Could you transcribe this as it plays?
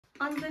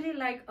Anjali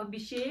like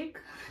Abishek.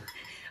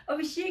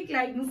 Abishek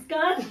like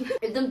Muskan.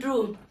 एकदम true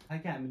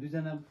कि हामी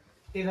दुईजना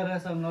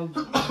 11सँग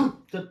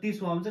जति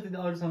सुहाउँछ त्यति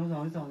अरूसँग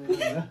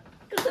सुहाउँदैन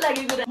कस्तो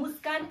लाग्यो कुरा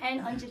Muskan and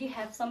Anjali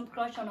have some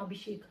crush on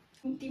Abishek.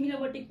 तिमीले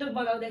अब टिकटक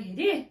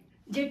बगाउँदाखेरि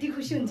जेठी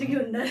खुसी हुन्छ कि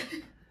हुन्न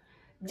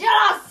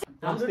जेलस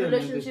हाम्रो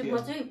रिलेसनशिपमा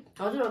चाहिँ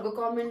हजुरहरुको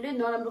कमेन्टले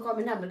नराम्रो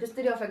कमेन्ट हाम्रो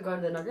त्यसरी अफेक्ट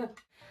गर्दैन के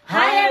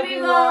Hi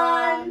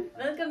everyone,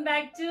 welcome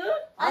back to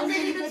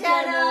Anjali's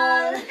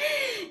channel.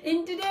 In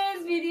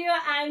today's video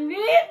I'm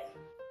with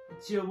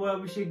It's your boy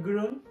Abishek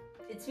Guru.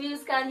 It's me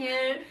Muskan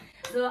here.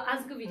 So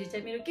आजको भिडियो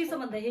चाहिँ मेरो के छ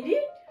भन्दाखेरि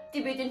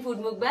Tibetan food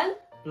mukbang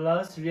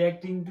Plus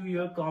reacting to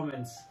your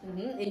comments.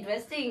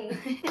 Interesting.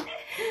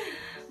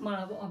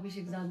 मलाई अब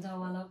अभिषेक जान्छ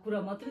वाला कुरा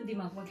मात्रै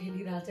दिमागमा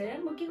खेलिरहेछ यार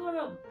म के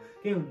गरौँ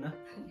के हुन्न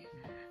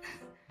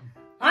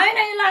हैन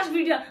यो लास्ट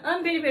भिडियो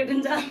हामी फेरि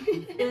भेटिन्छ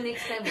Till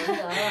next time हुन्छ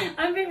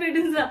हामी फेरि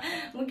भेटिन्छ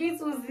म के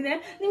सोच्दिन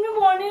तिमीले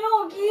भनेन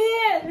हो कि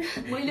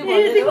मैले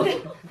भनेको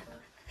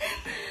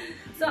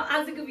सो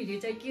आजको भिडियो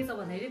चाहिँ के छ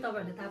भन्दाखेरि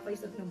तपाईहरुले थाहा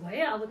पाइसक्नु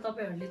भयो अब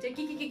तपाईहरुले चाहिँ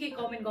के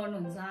कमेन्ट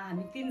गर्नुहुन्छ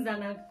हामी तीन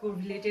जनाको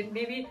रिलेटेड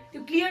मेबी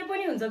त्यो क्लियर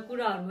पनि हुन्छ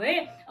कुराहरु है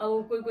अब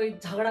कोही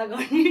झगडा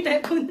गर्ने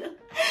टाइप हुन्छ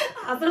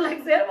आशा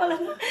लाग्छ यार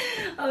मलाई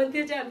अब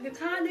त्यो चाहिँ हामी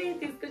खाँदै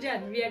त्यसको चाहिँ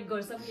हामी रियाक्ट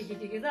गर्छौं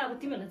के छ अब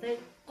तिमीहरुलाई चाहिँ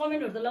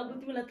कमेन्टहरु त लगभग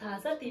तिमीलाई थाहा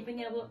छ त्यही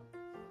पनि अब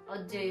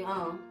अझै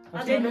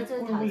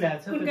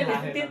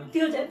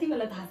त्यो चाहिँ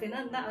तिमीलाई थाहा छैन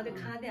नि त अब त्यो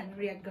खाँदै हामी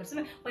रियाक्ट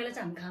गर्छौँ पहिला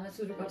चाहिँ हामी खाना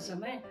सुरु गर्छौँ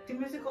है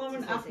तिमीले चाहिँ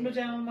कमेन्ट आफ्नो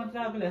च्यानल मात्र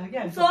आफूले हाके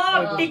हामी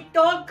सब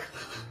टिकटक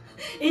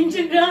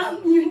इन्स्टाग्राम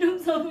युट्युब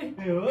सबै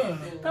ए हो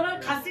तर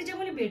खासै चाहिँ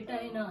मैले भेट्न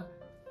हैन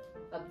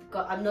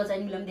अब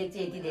नचाहिने मिलाउनु देख्छ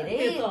यति धेरै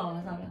त्यो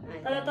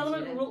त तर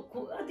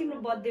तिम्रो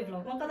बर्थडे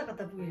भ्लगमा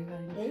कता पुगेको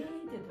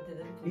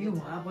यो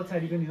वहाँ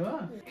पछाडिको नि हो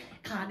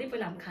खाँदै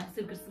पहिला हामी खाना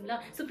सुरु गर्छौँ ल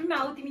सुप्रिम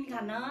आऊ तिमी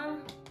खाना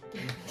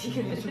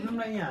सुन्नु न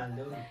यहाँ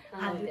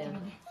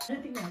हाल्देऊ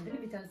तिमी हाल्दैन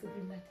बिचारा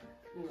सुप्रिमलाई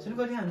सुन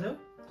कति हाल्छौ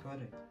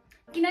थोरै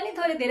किन नि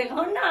थोरै धेरै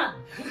खाऊ न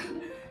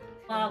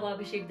अब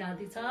अभिषेक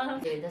दादी छ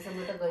हेर्दासम्म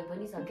त गइ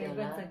पनि सक्छ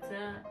सक्छ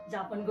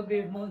जापानको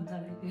बेडमा हुन्छ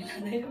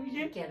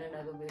अभिषेक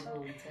क्यानाडाको बेडमा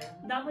हुन्छ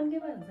जापान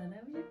केमा हुन्छ नि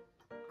अभिषेक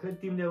खै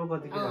तिमीले अब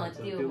कति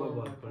त्यो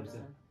भर पर्छ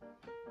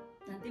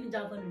तिमी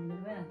जापान हुनु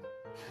भयो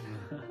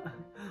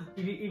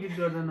एडिट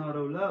गर्दा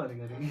नरौ ल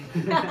भनेको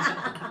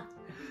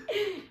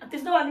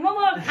त्यस्तो भने म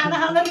खाना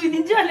खाँदा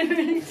रुइदिन्छु अनि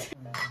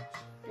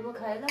म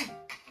खाए ल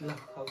ल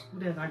खाऊ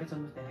पुरै काटे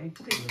चम्मच है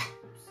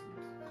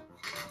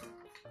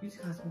किस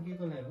खासमा के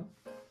को लाग्यो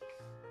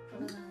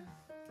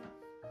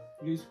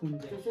यो स्पुन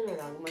चाहिँ त्यसैले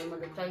रागु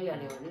मैले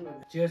चाहिहाल्यो भने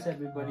चियर्स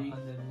एभ्रीबडी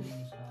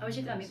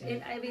अभिषेक हामी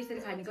अब यसरी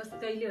खाने कस्तो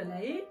कहिले होला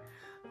है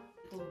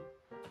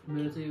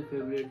मेरो चाहिँ यो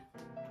फेभरेट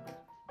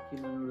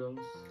किमा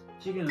नुडल्स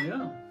चिकन हो यो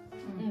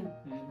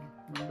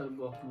मलाई त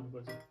बफ मन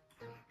पर्छ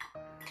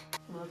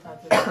म थाहा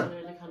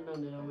छैन खान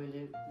हुँदैन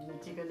मैले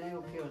चिकनै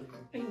ओके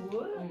भनेको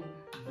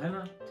हैन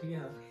ठिकै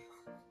हो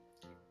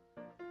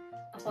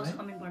फर्स्ट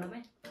कमेन्ट पढ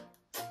भाइ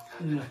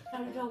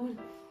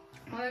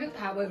मलाई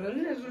थाहा भयो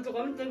नि यसो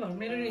कमेन्ट चाहिँ भन्नु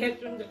मेरो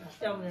रिएक्सन चाहिँ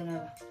खासै आउँदैन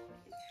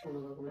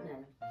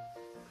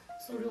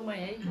सुरुमा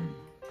है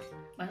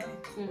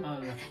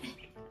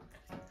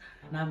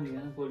नाम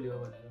लिएन पोलियो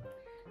भनेर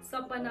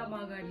सपना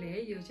मगरले है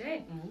यो चाहिँ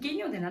केही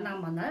नै हुँदैन नाम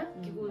भन्दा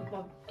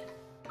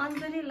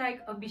अञ्जली लाइक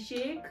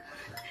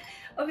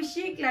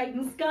अभिषेक लाइक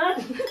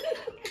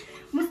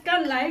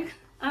मुस्कान लाइक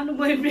आफ्नो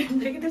बोयफ्रेन्ड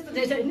कि त्यस्तो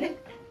चाहिँ छैन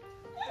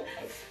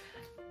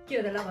के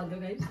होला भन्नु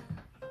गाइस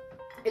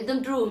एकदम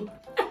ट्रू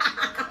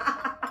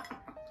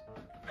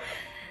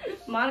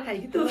मार खाइ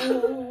कि तँ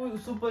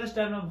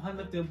सुपरस्टारमा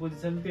भन्दा त्यो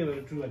पोजिसन त्यही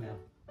भएर ट्रु भने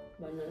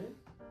भन्नु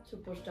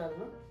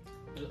सुपरस्टारमा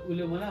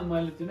उसले मलाई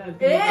मैले तिन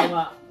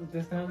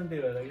त्यस्तो न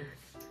त्यही भएर कि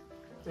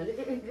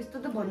यस्तो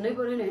त भन्नै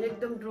पर्यो नि होइन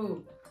एकदम ट्रु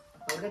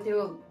हल्का त्यो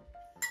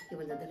के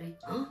भन्छ त्यसलाई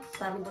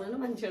सार्नु पर्दैन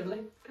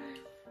मान्छेहरूलाई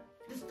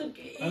त्यस्तो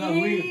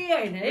केही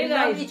होइन है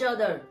guys each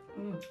other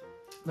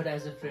but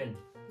as a friend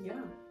या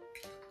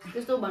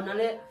त्यस्तो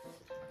भन्नाले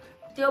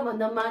त्यो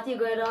भन्दा माथि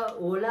गएर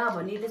होला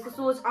भन्ने त्यस्तो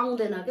सोच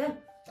आउँदैन क्या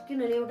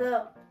किनभने एउटा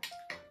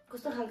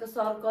कस्तो खालको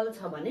सर्कल छ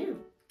भने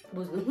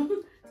बुझ्नु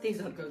त्यही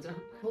सर्कल छ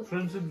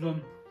फ्रेन्डशिप जोन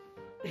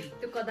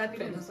त्यो कदापि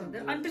हुन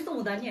सक्दैन अनि त्यस्तो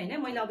हुँदा नि होइन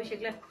मैले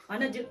अभिषेकलाई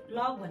होइन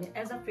लभ भने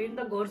एज अ फ्रेन्ड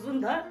त गर्छु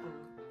नि त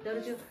तर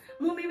त्यो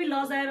म मेबी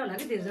लजाएर होला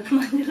कि धेरैजना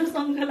मान्छेलाई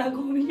सँग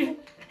लागु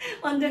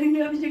अञ्जलीले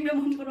अभिषेकलाई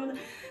मन पराउँदा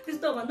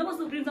त्यस्तो भन्दा म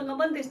सुप्रिमसँग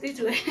पनि त्यस्तै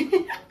छु है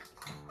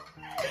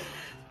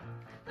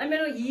अनि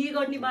मेरो हि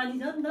गर्ने बानी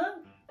छ नि त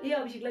ए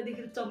अभिषेकलाई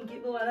देखेर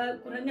चम्केको वाला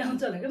कुरा नि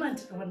आउँछ होला क्या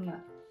मान्छेको मनमा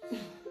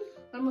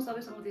तर म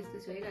सबैसँग त्यस्तै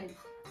छु है गाइस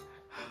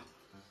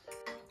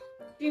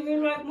तिमी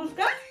लाइक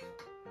मुस्कान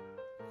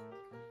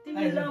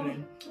तिमी एज अ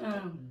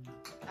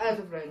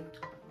फ्रेन्ड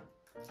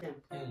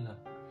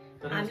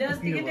हामीले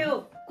अस्ति के त्यो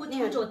कुछ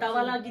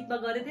होतावाला गीतमा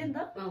गरेको थियो नि त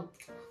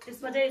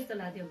त्यसमा चाहिँ यस्तो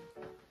लाग्थ्यो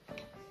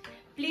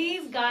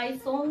प्लिज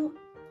गाइस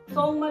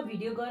सङमा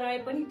भिडियो गराए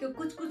पनि त्यो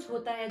कुछ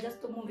होता है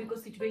जस्तो मुभीको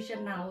सिचुएसन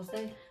नआओस्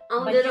है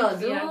आउँदैन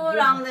हजुर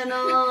आउँदैन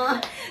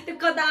त्यो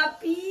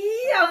कदापि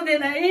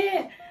आउँदैन है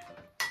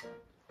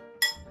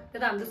त्यो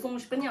त हाम्रो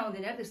सोच पनि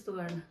आउँदैन त्यस्तो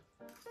गर्न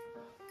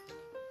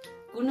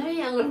कुनै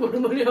एङ्गलबाट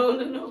पनि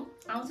आउँदैन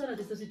आउँछ र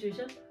त्यस्तो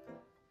सिचुएसन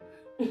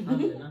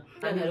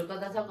हामीहरू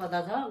कता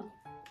छ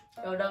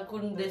एउटा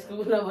कुन देशको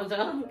कुरामा छ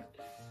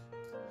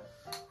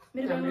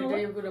मेरो हाम्रो त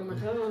यो कुरामा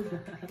छ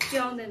के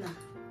आउँदैन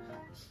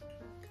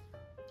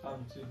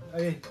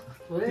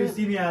त्यो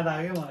सिन याद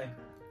आयो मलाई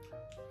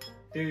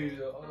त्यही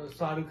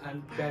शाहरुख खान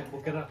ब्याग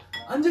बोकेर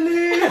अञ्जली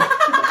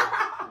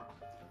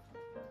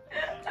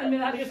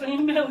मेरो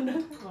आर्केसँग मेरो हुँदैन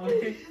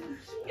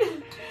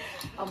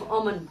अब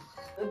अमन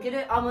के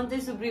अरे अमन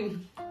चाहिँ सुप्रिम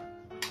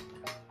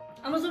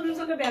आमा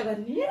सुप्रिमसँग बिहा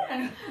गर्ने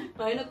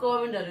होइन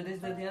कमेन्टहरू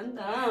त्यस्तो थियो नि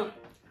त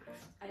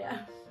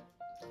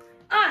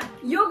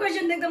यो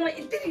क्वेसन देख्दा मलाई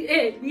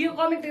यति यो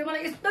कमेन्ट देख्दा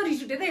मलाई यस्तो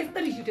रिस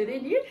उठ्यो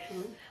नि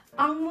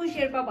आङ्मु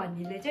शेर्पा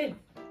भन्नेले चाहिँ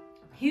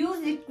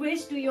ह्युज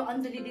रिक्वेस्ट टु यो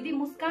अञ्जली दिदी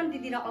मुस्कान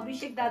दिदी र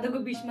अभिषेक दादाको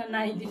बिचमा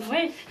नआइदिनु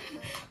है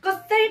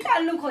कसरी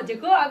टाल्नु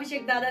खोजेको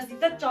अभिषेक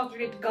दादासित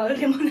चक्लेट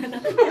गर्दै भनेर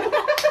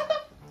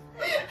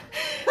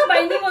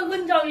बहिनीमा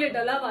कुन चक्लेट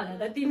होला भन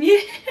त तिमी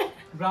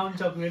ब्राउन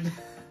चक्लेट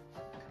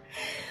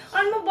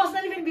अनि म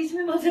बस्दा नि फेरि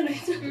बिचमै बसेर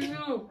रहेछ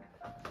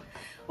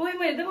ओइ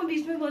म हेर्दा म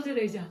बिचमै बसेर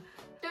रहेछ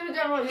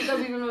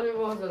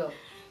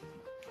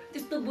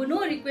त्यस्तो बुनु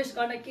रिक्वेस्ट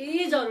गर्न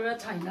केही जरुरत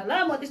छैन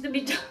ल म त्यस्तो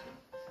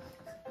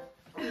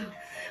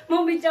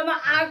म बिचमा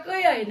आएकै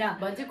होइन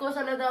भन्छ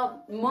कसैलाई त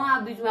म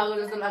बिचमा आएको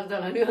जस्तो लाग्छ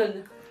होला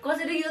नि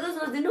कसैले यो त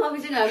सोच्दिनु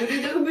अभिषेक हामी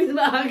दुइटाको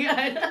बिचमा आएको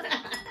आएर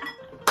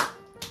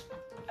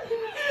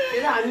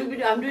हामी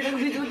दुइटाको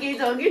बिचमा केही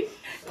छ कि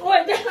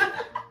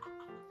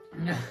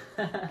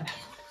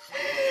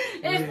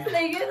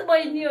यस्तै के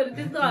बहिनीहरू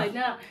त्यस्तो होइन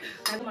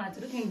आएको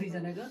माछहरू थियौँ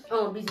दुईजनाको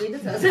बिचमै त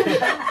छ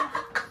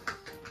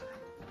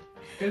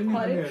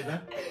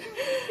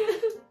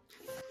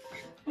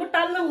म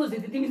टाल्न खोजेँ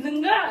थिएँ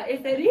तिमीसँग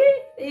यसरी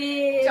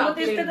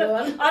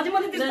अझै म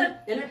त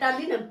त्यस्तो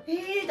टाल्दिन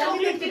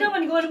चक्लेट किन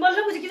भनेको बल्ल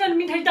बुझेँ किनभने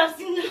मिठाई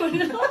टाँसिन्छ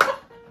भनेर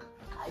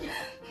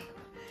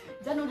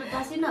जानु त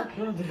टाँसिन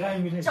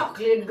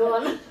चक्लेट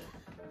गर्ल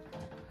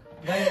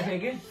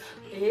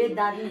ए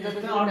दादी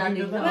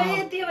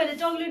त्यही भएर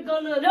चक्लेट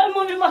गर्नु र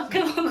मम्मी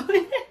मक्कै भएको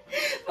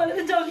मलाई त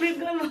चक्लेट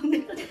गर्नु भन्दै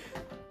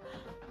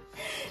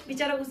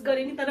बिचरा उस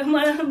गरेँ नि तर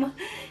मलाई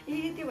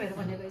त्यो भएर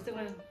भनेको रहेछ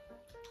मलाई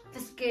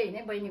त्यसकै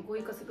होइन बहिनी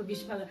कोही कसैको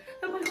बिचमा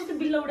तर मैले कस्तो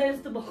बिल्ला उडाए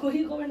जस्तो भएको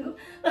कि कमेन्टको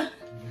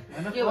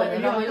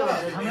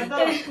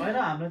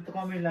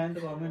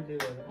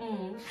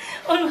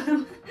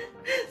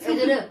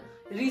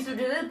रिस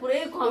उठेर पुरै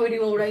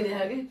कमेडीमा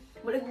उडाइदिएको कि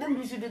मैले एकदम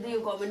रिस उठेको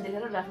यो कमेन्ट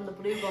देखेर लास्टमा त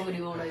पुरै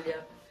कमेडीमा उडाइदियो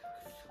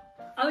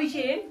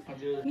अभिषेक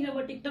किन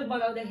म टिकटक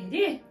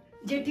बनाउँदाखेरि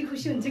जेठी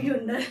खुसी हुन्छ कि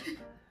हुँदैन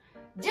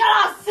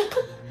जेलस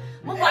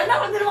म भन्न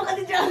भन्दैन म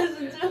कति जेलस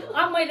हुन्छु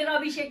अब मैले र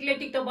अभिषेकले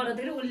टिकटक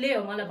बनाउँदाखेरि उसले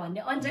हो मलाई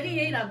भन्ने अञ्जली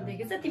यही राम्रो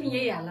देखेछ तिमी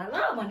यही हाल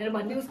ल भनेर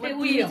भन्ने उसले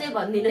उयो चाहिँ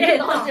भन्दिनँ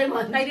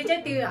तैँले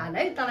चाहिँ त्यो हाल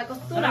है तँलाई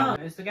कस्तो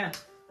राम्रो यस्तो क्या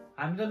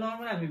हामी त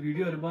नर्मल हामी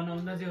भिडियोहरू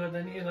बनाउँदा चाहिँ गर्दा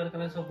नि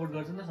एकअर्कालाई सपोर्ट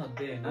गर्छ नि त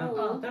सधैँ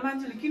होइन तर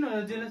मान्छेले किन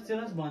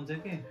जेलस भन्छ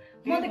कि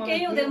म त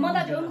केही हुँदैन म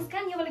त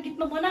मुस्कान यो वाला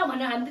गीतमा बना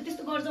भनेर हामी त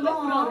त्यस्तो गर्छौँ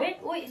है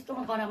ओ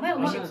यस्तोमा गरम है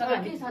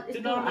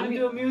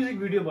त्यो म्युजिक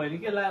भिडियो भयो नि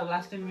के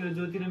लास्ट टाइम मेरो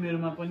ज्योति र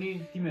मेरोमा पनि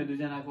तिमीहरू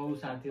दुईजनाको ऊ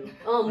साथ थियो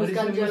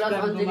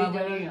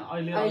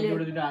अहिले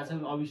एउटा दुइटा आएको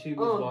छ अभिषेक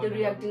त्यो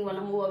रियाक्टिङ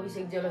वाला म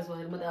अभिषेक जेलस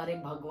भनेर म त अरे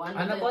भगवान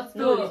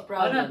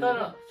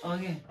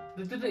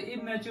तर त्यो त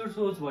इमेच्योर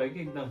सोच भयो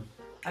कि एकदम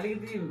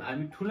अलिकति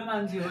हामी ठुलो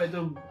मान्छे हो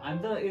यत्रो हामी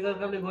त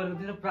एकअर्काले गरेको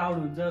थिएन प्राउड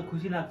हुन्छ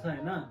खुसी लाग्छ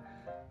होइन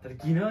तर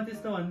किन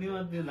त्यस्तो भन्ने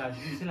त्यो लाग्छ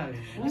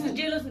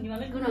जेलस हुने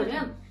मलाई किनभने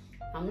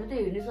हाम्रो त्यो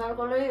हेर्ने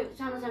सर्कलै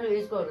सानो सानो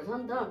एजकोहरू छ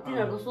नि त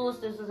तिनीहरूको सोच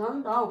त्यस्तो छ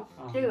नि त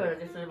त्यही भएर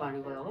त्यस्तो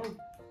भनेको हो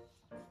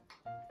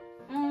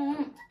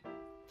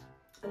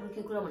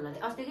के कुरा भन्दा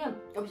चाहिँ अस्ति क्या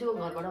अभिषेकको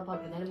घरबाट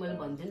फर्किँदाखेरि मैले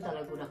भन्थेँ नि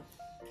तँलाई कुरा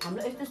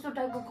हाम्रो यस्तो यस्तो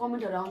टाइपको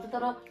कमेन्टहरू आउँछ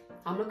तर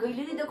हाम्रो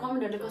कहिले नि त्यो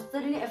कमेन्टहरूले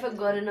कसरी नै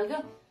एफेक्ट गरेन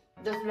क्या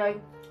जस्ट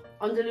लाइक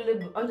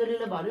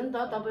अञ्जलीले भन्यो नि त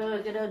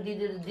तपाईँ के अरे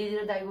दिदी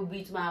र दाइको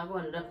बिचमा आएको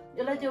भनेर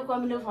यसलाई त्यो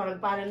कमेन्टले फरक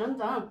पारेन नि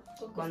त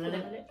भनेर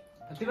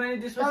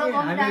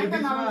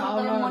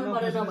मन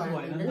परेन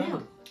भनेर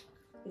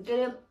के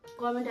अरे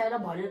कमेन्ट आएर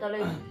भन्यो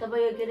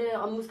तपाईँ के अरे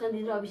मुस्कान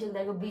दिदी र अभिषेक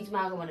दाइको बिचमा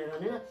आएको भनेर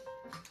होइन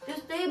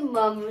त्यस्तै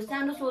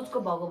सानो सोचको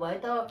भएको भए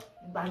त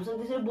हामीसँग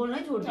त्यसरी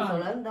बोल्नै छोड्छ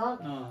होला नि त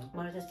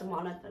मलाई त्यस्तो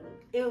मलाई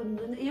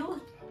यो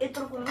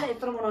यत्रो कुरालाई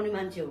यत्रो बनाउने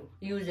मान्छे हो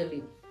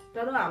युजली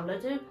तर हामीलाई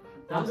चाहिँ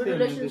हाम्रो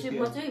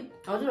रिलेसनसिपमा चाहिँ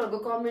हजुरहरूको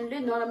कमेन्टले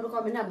नराम्रो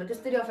कमेन्टले हामीलाई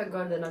त्यसरी एफेक्ट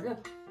गर्दैन क्या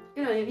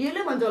किनभने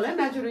यसले भन्छ होला है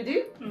म्याचुरिटी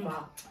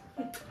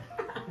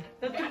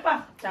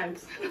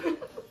थ्याङ्क्स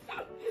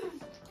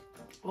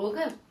हो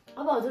क्या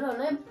अब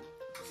हजुरहरूलाई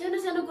सानो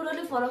सानो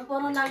कुराले फरक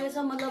पर्न लागेछ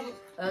मतलब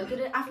के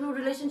अरे आफ्नो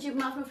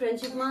रिलेसनसिपमा आफ्नो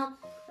फ्रेन्डसिपमा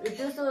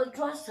त्यस्तो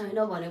ट्रस्ट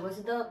छैन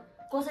भनेपछि त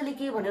कसैले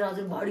के भनेर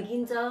हजुर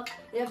भड्किन्छ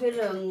या फिर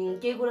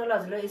केही कुरालाई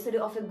हजुरलाई यसरी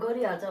अफेक्ट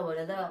गरिहाल्छ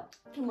भने त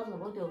के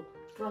मतलब हो त्यो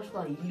ट्रस्ट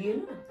त हिलिएन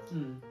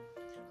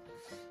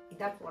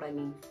That's what I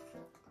mean.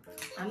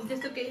 हामी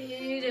त्यस्तो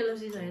केही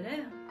जेलसी छैन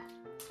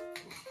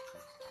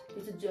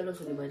त्यस्तो जेलस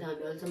हुने भए त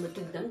हामी अहिलेसम्म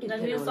टिक्दा नि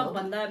टिक्दैन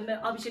सबभन्दा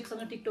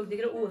अभिषेकसँग टिकटक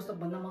देखेर ऊ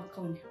सबभन्दा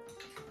मक्काउने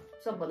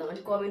सबभन्दा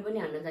अनि कमेन्ट पनि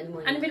हान्न जाने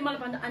मैले अनि फेरि मलाई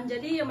भन्छ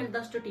अञ्जली यो मैले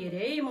 10 चोटि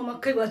हेरेँ है म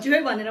मक्कै भन्छु है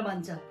भनेर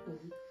भन्छ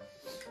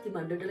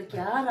तिम्रो 100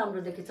 क्या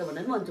राम्रो देखेछ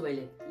भनेर भन्छु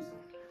मैले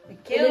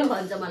के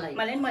भन्छ मलाई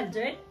पनि भन्छु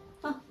है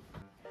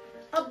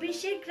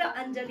अभिषेक र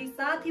अञ्जली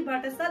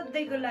साथीबाट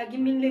सधैँको लागि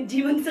मिल्ने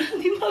जीवन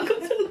साथी भएको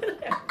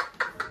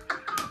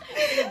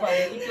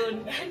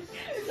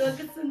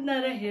सुन्न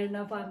र हेर्न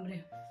पाम्रे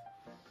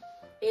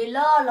ए ल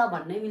ल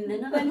भन्नै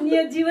मिल्दैन अन्य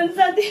जीवन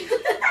साथी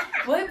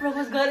वही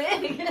प्रपोज गरे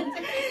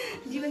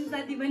जीवन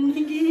साथी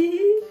बन्ने कि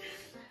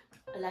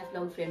लाइफ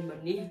लङ फ्रेन्ड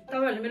भन्ने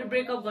तपाईँहरूले मेरो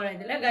ब्रेकअप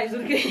गराइदिएला गाइस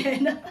उर्के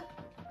होइन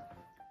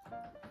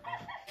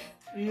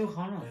यो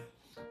खानु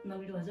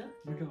नमिठो भन्छ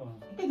मिठो भयो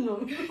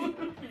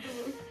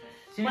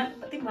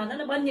तिमी भन न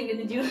बन्ने कि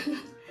जीवन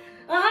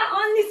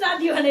अन्य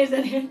साथी भनेको छ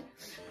नि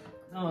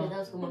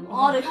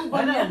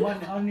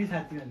अन्य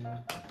साथी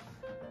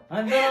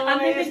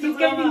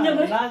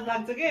लाज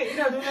लाग्छ के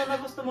यिनीहरू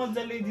कस्तो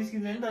मजाले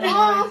जिस्किन्छ नि तर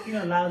किन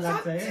लाज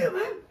लाग्छ है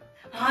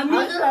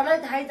हजुरहरूलाई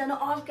थाहै छैन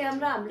अफ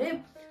क्यामेरा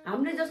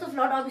हामीले जस्तो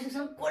फ्लड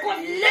अभिषेकसँग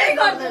कसले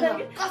गर्दैन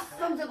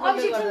कसम से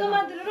अभिषेकसँग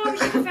मात्र र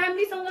अभिषेकको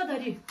फ्यामिलीसँग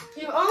धरि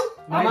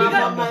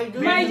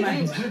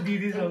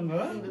दिदीसँग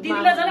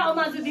दिदीलाई झन्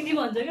अमाजु दिदी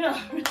भन्छ कि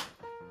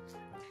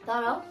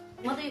तर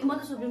म त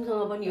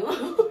सुप्रिमसँग पनि हो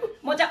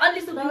म चाहिँ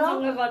अलि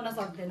सुप्रिमसँग गर्न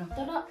सक्दैन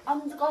तर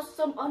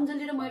कसम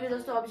अञ्जली र मैले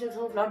जस्तो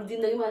अभिषेकसँग फ्लड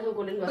जिन्दगीमा आजको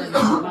कोलेन गरेर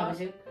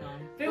अभिषेक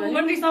फेरि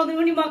उमन रिसाउँदै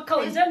पनि मक्का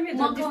हुन्छ नि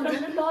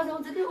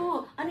लजाउँछ कि ऊ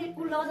अनि ऊ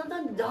लजाउँदा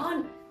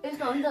झन्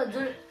यस्तो हो नि त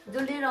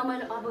जसले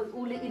रमाइलो अब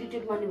उसले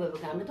इरिटेट गर्ने भएको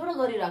हामीले थोडा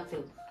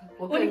गरिराख्थ्यौँ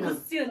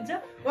खुसी हुन्छ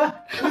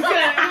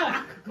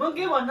म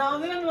के भन्न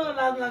आउँदैन नि मलाई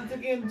लाज लाग्छ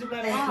के होइन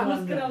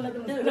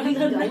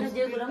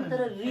जे कुरा पनि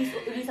तर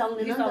रिस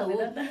आउँदैन नि त हो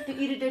त्यो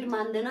इरिटेट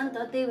मान्दैन नि त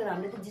त्यही भएर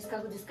हामीले त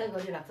जिस्काइ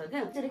गरिराख्छ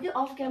क्या त्यसरी कि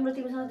अफ क्यामेरा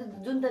तिमीसँग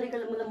जुन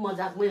तरिकाले मतलब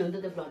मजाकमै हो नि त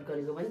त्यो फ्लड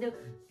गरेको भने त्यो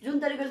जुन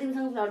तरिकाले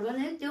तिमीसँग फ्लड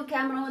गर्ने त्यो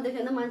क्यामेरामा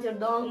देख्यो भने मान्छेहरू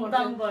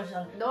दङ पर्छ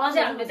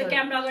अझै हामीले त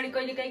क्यामेरा अगाडि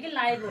कहिले काहीँ कि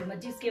लाइभहरूमा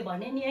जिस्के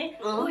भने नि है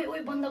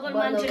ओइ बन्द गर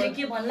मान्छेले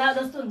के भन्ला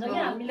जस्तो हुन्छ कि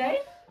हामीलाई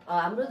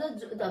हाम्रो त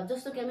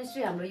जस्तो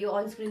केमिस्ट्री हाम्रो यो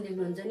अन स्क्रिन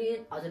देख्नुहुन्छ नि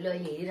हजुरले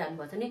अहिले हेरिरहनु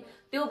भएको छ नि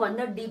त्यो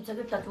भन्दा डिप छ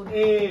कि टचवुड ए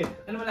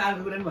अनि मैले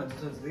अर्को कुरा पनि भन्छु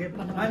सोच्छु कि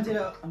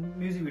मान्छेले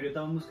म्युजिक भिडियो त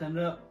मुस्कान र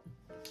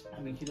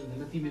हामी के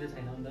हुन्छ तिमी त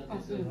छैन नि त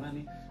त्यस्तो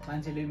अनि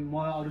मान्छेले म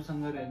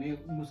अरूसँग हेर्ने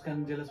मुस्कान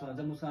जेलस भन्छ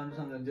मुस्कान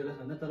अरूसँग जेलस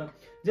भन्छ तर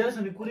जेलस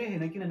हुने कुरै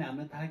होइन किनभने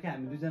हामीलाई थाहा कि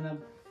हामी दुईजना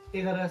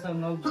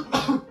 11सँग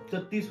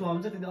जति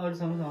सुहाउँछ त्यति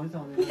अरूसँग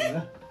सुहाउँदैन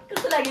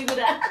कस्तो लाग्यो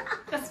कुरा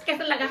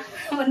कस्तो लाग्यो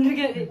भन्नु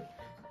के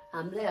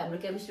हामीलाई हाम्रो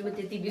केमिस्ट्रीमा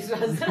त्यति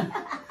विश्वास छ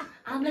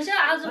हामीलाई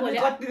चाहिँ आज भोलि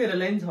कति धेरै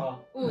लाइन छ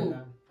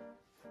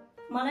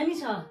मलाई नि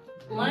छ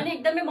मलाई नि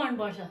एकदमै मन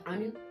पर्छ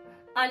अनि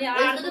अनि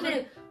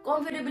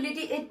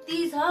कम्फर्टेबिलिटी यति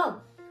छ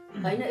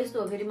होइन यस्तो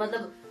हो फेरि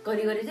मतलब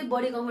घरिघरि चाहिँ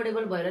बढी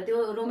कम्फर्टेबल भएर त्यो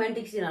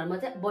रोमान्टिक सिनहरूमा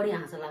चाहिँ बढी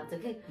हाँसो लाग्छ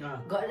कि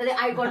घरले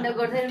आई कन्ट्याक्ट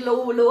गर्दाखेरि लो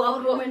लो अब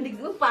रोमान्टिक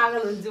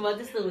पागल हुन्छु म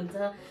त्यस्तो हुन्छ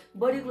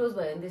बढी क्लोज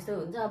भयो भने त्यस्तो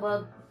हुन्छ अब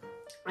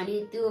अनि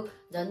त्यो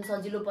झन्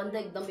सजिलो पनि त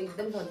एकदम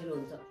सजिलो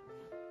हुन्छ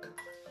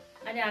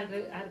अनि अर्को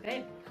है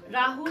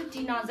राहुल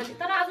टिना अञ्जली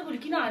तर आजभोलि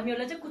किन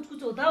हामीहरूलाई चाहिँ कुछ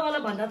होता वाला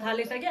भन्न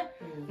थालेछ क्या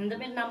अन्त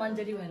मेरो नाम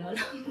अञ्जली भएर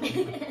होला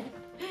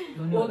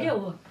हो क्या हो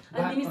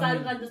अनि तिमी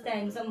शाहरुख खान जस्तै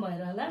ह्यान्डसम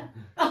भएर होला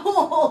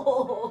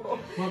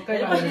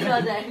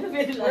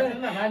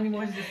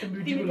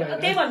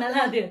त्यही भन्न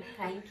लाग्यो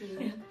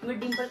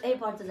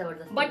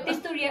बट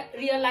त्यस्तो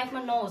रियल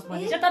लाइफमा नहोस्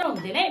भने चाहिँ तर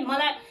हुँदैन है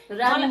मलाई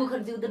रानी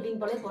मुखर्जी त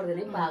डिम्पलै पर्दैन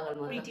पागल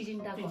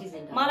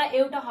मलाई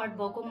एउटा हट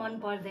भएको मन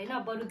पर्दैन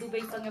बरु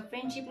दुवैसँग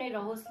फ्रेन्डसिप नै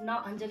रहोस् न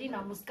अञ्जली न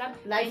मुस्कान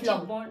लाइफ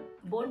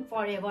बोर्न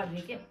फर एभर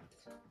रे के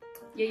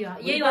यही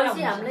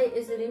हामीलाई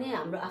यसरी नै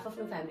हाम्रो आफ्नो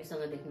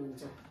फ्यामिलीसँग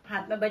देख्नुहुन्छ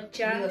हातमा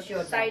बच्चा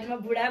साइडमा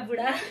बुढा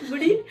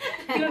बुढी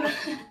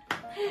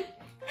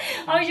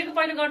अभिषेकको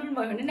पहिलो गर्लफ्रेन्ड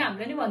भयो भने नि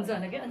हामीलाई नि भन्छ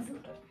होला क्या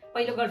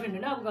पहिलो गर्लफ्रेन्ड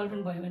होइन अब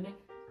गर्लफ्रेन्ड भयो भने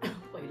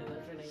पहिलो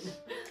गर्लफ्रेन्ड होइन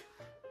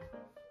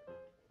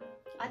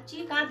अच्छी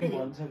कहाँ थियो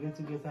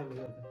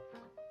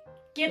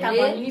के थाहा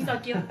भन्नु नि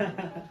सक्यो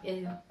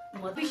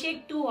अभिषेक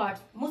 2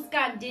 words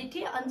मुस्कान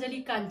जेठी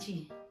अञ्जली कान्छी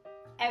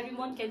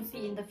everyone can C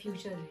in the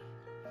future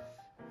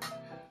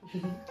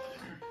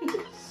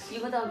यो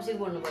त अभिषेक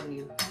बोल्नु पर्ने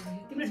हो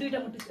तिम्रो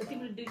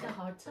दुईटा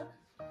हट छ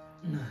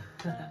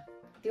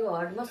त्यो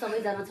हटमा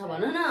सबैजना छ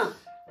भन न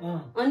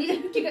अनि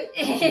जेठी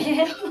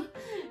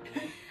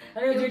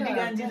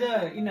कान्छी त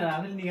यिनीहरू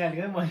आफैले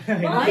निकालेको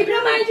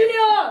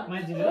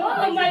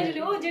माइजूले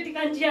हो जेठी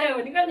कान्छी आयो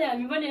भने कहिले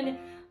हामी पनि अनि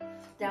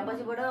त्यहाँ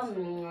पछिबाट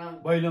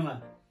भैलोमा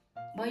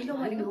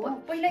भनेको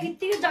पहिला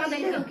यत्तिकै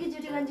जाँदैन कि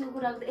जेठी कान्छीको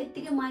कुरा गर्दा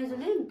यत्तिकै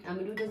माइजूले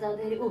हामी दुइटा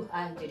जाँदाखेरि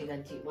आयो जेठी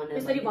कान्छी भनेर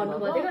यसरी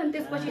भन्नुभयो अनि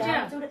त्यसपछि चाहिँ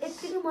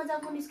यत्तिकै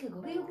मजाको निस्केको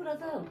कि यो कुरा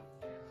त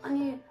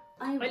अनि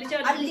अहिले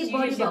चाहिँ अलि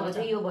बढी भएको छ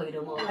यो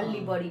भइरोमा अलि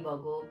बढी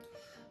भएको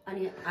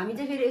अनि हामी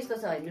चाहिँ फेरि यस्तो छ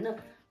होइन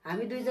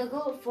हामी दुईजनाको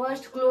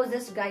फर्स्ट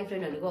क्लोजेस्ट गाई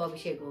फ्रेन्ड भनेको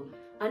अभिषेक हो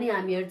अनि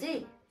हामीहरू चाहिँ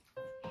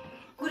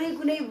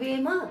कुनै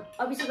वेमा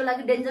अभिषेकको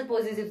लागि डेन्जर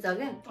पोजिटिभ छ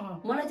क्या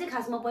मलाई चाहिँ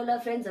खासमा पहिला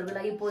फ्रेन्ड्सहरूको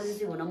लागि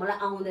पोजिटिभ हुन मलाई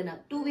आउँदैन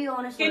टु बी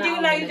अनेस्ट केटीको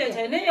लागि चाहिँ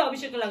छैन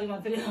अभिषेकको लागि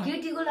मात्रै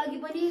केटीको लागि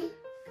पनि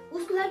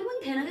उसको लागि पनि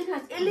थिएन कि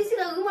खास यसले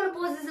सिकाएको मलाई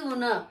पोजिटिभ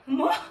हुन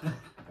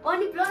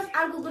अनि प्लस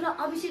अर्को कुरा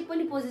अभिषेक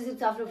पनि पोजिटिभ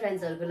छ आफ्नो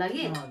फ्रेन्ड्सहरूको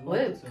लागि हो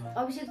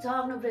अभिषेक छ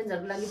आफ्नो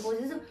फ्रेन्ड्सहरूको लागि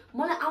पोजिटिभ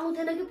मलाई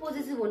आउँथेन कि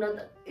पोजिटिभ हुन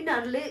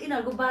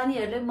यिनीहरूको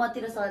बानीहरूले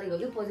मतिर सरेको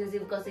कि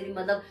पोजिटिभ कसरी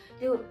मतलब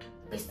त्यो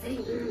यस्तै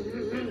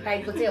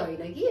टाइपको चाहिँ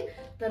होइन कि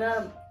तर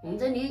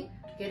हुन्छ नि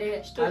के अरे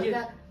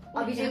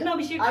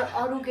अभिषेक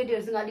अरू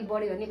केटीहरूसँग अलिक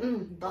बढ्यो भने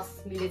 10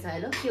 मिलेछ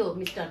हेलो के हो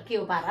मिस्टर के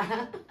हो पारा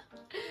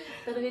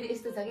तर फेरि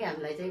यस्तो छ कि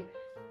हामीलाई चाहिँ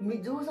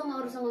जोसँग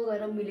अरूसँग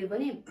गएर मिले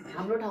पनि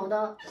हाम्रो ठाउँ त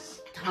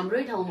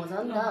हाम्रै ठाउँमा छ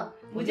नि त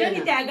बुझ्यौ नि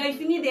त्यहाँ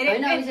गएपछि नि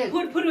धेरै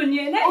फुरफुर हुने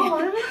हैन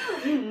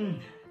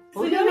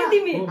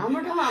हाम्रो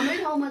ठाउँ हाम्रै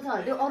ठाउँमा छ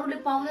त्यो अरूले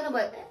पाउँदैन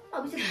भयो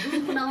अभिषेक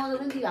जुन कुनामा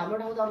पनि थियो हाम्रो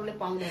ठाउँ त अरूले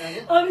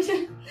पाउँदैन अभिषेक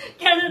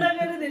क्यानाडा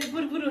गएर धेरै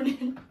फुरफुर हुने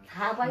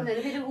थाहा पाइँदैन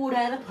फेरि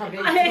उडाएर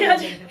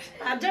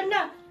फर्काइन्छ न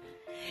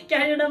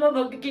क्यानाडामा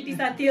भएको केटी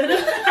साथीहरू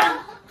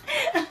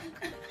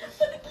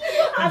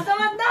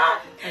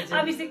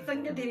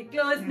अभिषेकसँग धेरै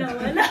क्लोज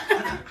नभएन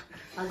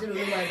हजुर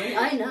हुनुभयो भने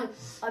होइन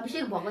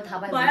अभिषेक भएको थाहा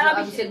पायो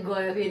अभिषेक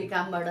गयो फेरि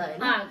कामबाट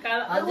होइन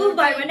ऊ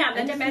भयो भने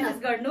हामीलाई चाहिँ मेसेज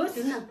गर्नुहोस्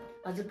न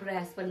हजुर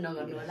प्रयास पनि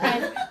नगर्नु होला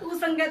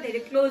उसँग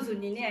धेरै क्लोज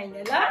हुने नै होइन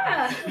ल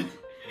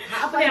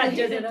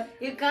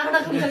यो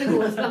क्यानाडाको मैले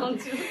घोष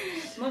लगाउँछु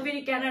म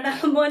फेरि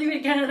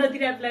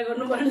क्यानाडातिर एप्लाई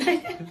गर्नु पर्ने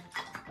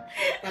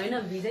होइन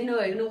भिजै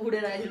नभइकन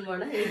उडेर आइदिनु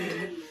पर्ने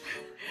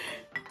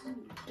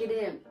के अरे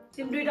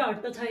तिम्रो दुईटा हट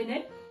त छैन है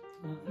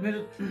मेरो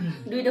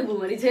दुईटा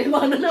भुमरी चाहिँ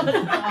भन्नु न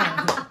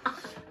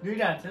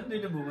दुईटा हात छ नि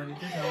दुईटा भुमरी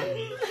चाहिँ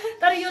छ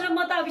तर यो र म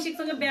त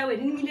अभिषेकसँग बिहा भयो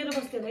नि मिलेर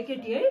बस्थ्यो होला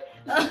केटी है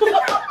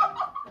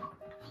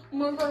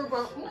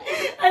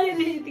अनि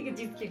यतिकै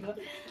जित्केको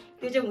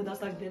त्यो चाहिँ हुन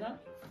सक्दैन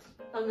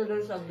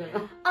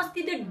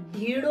अस्ति त्यो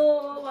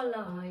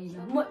ढिँडोवाला होइन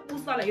म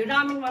उसवाला यो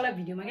रामेनवाला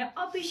भिडियोमा क्या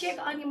अभिषेक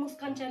अनि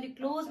मुस्कान चाहिँ अलिक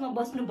क्लोजमा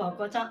बस्नु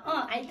भएको छ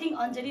आई थिङ्क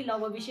अञ्जली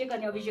लभ अभिषेक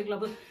अनि अभिषेक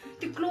लभ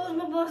त्यो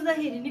क्लोजमा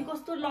बस्दाखेरि नि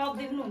कस्तो लभ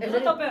देख्नुहुन्छ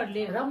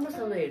तपाईँहरूले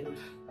राम्रोसँग हेर्नु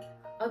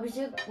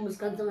अभिषेक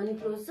मुस्कानसँग नि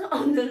क्लोज छ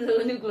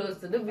अञ्जलीसँग नि क्लोज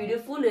छ त्यो भिडियो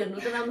फुल हेर्नु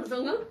त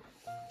राम्रोसँग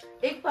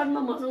एक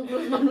पार्टमा मसँग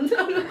क्लोज भन्नुहुन्छ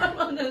अर्को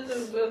पार्टमा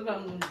अञ्जलीसँग क्लोज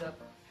भन्नुहुन्छ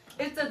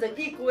यस्तो छ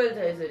इक्वल छ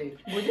यसरी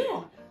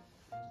बुझ्यौ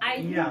I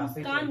think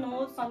Muskan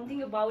knows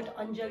something about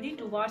Anjali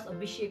towards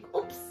Abishek.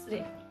 Oops, रे.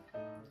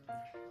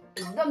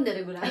 एकदम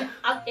धेरै कुरा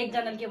अब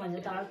एकजनाले के भन्छ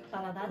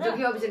तल दादा जो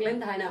कि अभिषेकलाई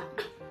पनि थाहा छैन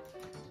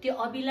त्यो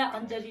अभिलाई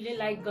अञ्जलीले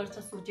लाइक गर्छ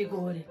सोचेको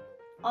हो रे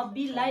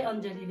अभिलाई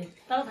अञ्जलीले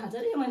तर थाहा छ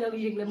रे मैले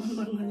अभिषेकलाई मन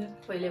पर्नु भने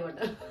पहिलेबाट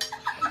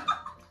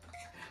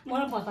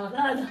मलाई पत्ता छ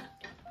आज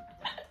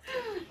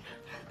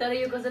तर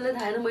यो कसैलाई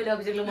थाहा छैन मैले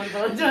अभिषेकलाई मन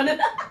पराउँछु भने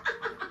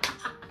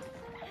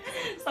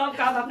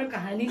सबका आफ्नो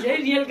कहानी चाहिँ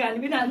रियल कहानी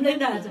पनि हामीलाई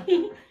थाहा छ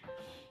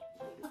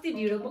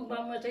ढिँडो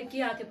मुकबाङमा चाहिँ के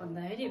आएको थियो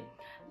भन्दाखेरि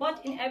but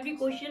in every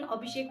question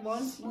Abhishek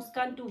wants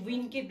Muskan to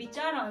win के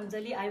बिचारा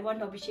Anjali I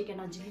want Abhishek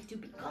and Anjali to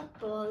be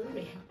couple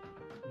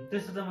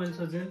त्यस्तो त मैले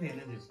सोचेको थिएन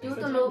त्यो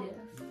त लो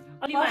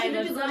अलि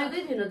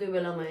गरेकै थिएन त्यो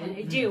बेलामा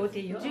जे हो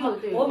त्यही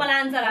हो मलाई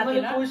आन्सर आएको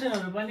थिएन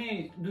क्वेसनहरु पनि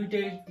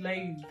दुईटैलाई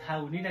थाहा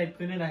हुने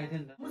टाइपको नै राखेको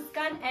थिएन त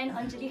मुस्कान and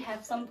Anjali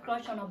have some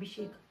crush on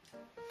अभिषेक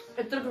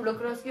यत्रो ठुलो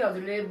क्रश कि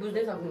हजुरले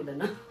बुझ्दै सक्नु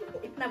हुँदैन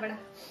इतना बडा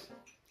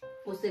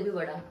उससे भी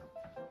बडा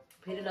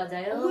फेरि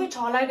लजाएर ओइ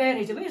छलाई गएर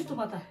रहेछ बे यस्तो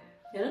पता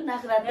हेर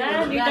नाक रात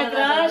दुईटा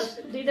क्रश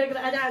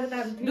आज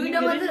दुईटा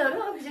मात्रै हो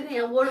अभिषेक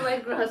यहाँ वर्ल्ड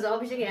वाइड क्रश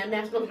अभिषेक यहाँ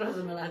नेसनल क्रश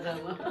हुन लाग्छ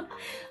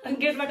अनि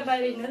गेटबाट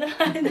बाहिर हिँड्नु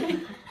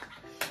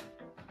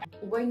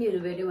बहिनीहरू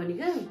भेट्यो भने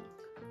क्या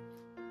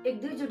एक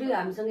दुईचोटि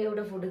हामीसँग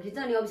एउटा फोटो खिच्छ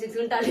अनि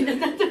अभिषेकसँग टालिन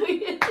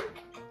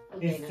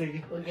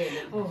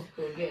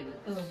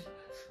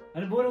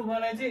अनि बरु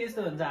मलाई चाहिँ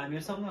यस्तो भन्छ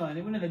हामीहरू सँगै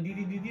भने पनि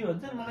दिदी दिदी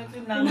भन्छ मलाई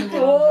चाहिँ नाम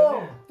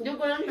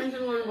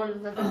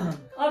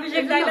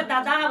अभिषेक दाइले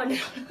दादा भने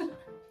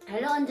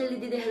हेलो अञ्जली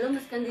दिदी हेलो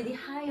मुस्कान दिदी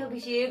हाई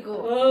अभिषेक हो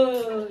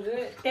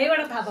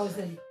त्यहीबाट थाहा पाउँछ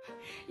नि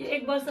यो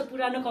 1 वर्ष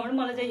पुरानो कमेन्ट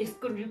मलाई चाहिँ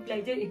यसको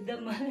रिप्लाई चाहिँ एकदम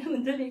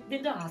हुन्छ नि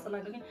एकदम चाहिँ हाँसो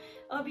लाग्यो कि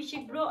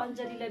अभिषेक ब्रो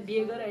अञ्जलीलाई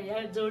बिहे गर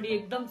यार जोडी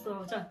एकदम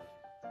सुहाउँछ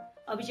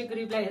अभिषेकको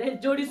रिप्लाई हेरे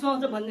जोडी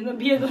सुहाउँछ भन्दैमा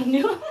बिहे गर्ने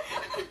हो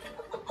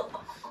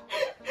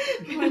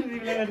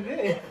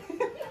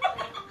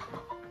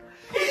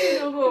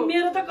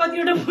मेरो त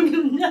कतिवटा बुढी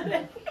हुन्छ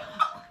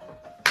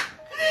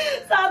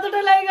 7वटा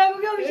लागेको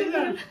क्या अभिषेक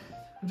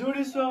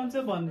जोडी सुहाउँछ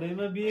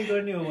भन्दैमा बिहे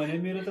गर्ने हो भने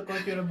मेरो त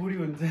कतिवटा बुढी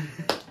हुन्छ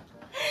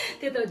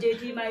त्यो त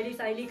जेठी माइली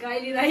साइली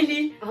काइली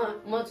राइली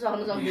म सहन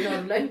सक्दिनँ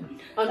अरूलाई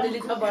अञ्जली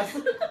छ बस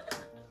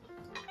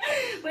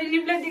मैले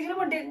रिप्लाई देखेर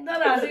म डेन्जर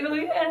हाँसेको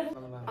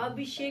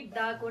अभिषेक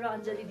दाको र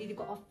अञ्जली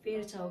दिदीको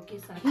अफेयर छ के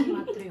साथी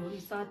मात्रै हो नि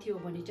साथी हो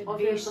भने चाहिँ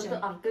बेस्ट छ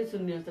अर्कै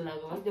सुन्ने जस्तो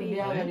लाग्यो त्यो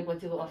बिहा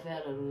गरेपछिको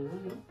अफेयरहरू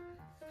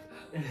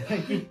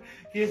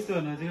के यस्तो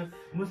हुन चाहिँ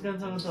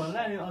मुस्कानसँग छ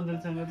होला अनि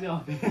अञ्जलीसँग चाहिँ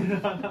अफेयर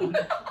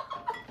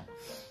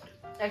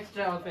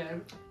एक्स्ट्रा अफेयर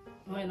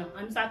होइन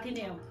हामी साथी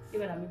नै हो त्यही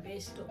भएर हामी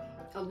बेस्ट हो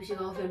अभिषेक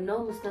अफेयर न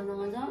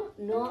मुस्कानसँग छ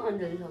न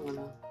अञ्जलीसँग न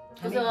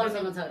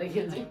कसैसँग छ अरे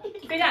के चाहिँ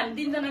फेरि हामी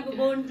 3 जनाको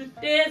बोन्ड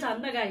छुट्टै छ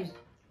नि त गाइस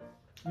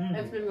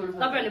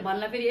तपाईँहरूले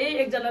भन्ला फेरि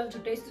एकजनाले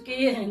छुट्टै यस्तो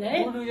केही होइन है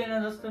 2 जना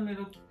जस्तो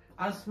मेरो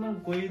आजसम्म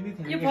कोही नि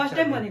थिएन यो फर्स्ट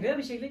टाइम भनेको है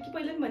अभिषेकले कि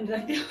पहिले पनि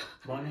भनिरहेको थियो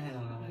भने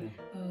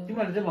छैन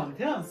तिमीहरूले चाहिँ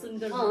भन्थ्यो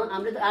सुन्दर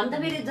हामीले त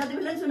फेरि जति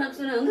बेला सुनाएको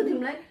सुने हो नि त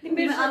तिमीलाई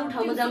तिमीले अरू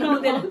ठाउँमा जानु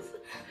सुनाउँदैन।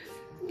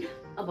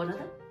 अब भन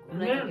त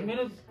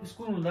मेरो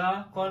स्कुल हुँदा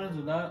कलेज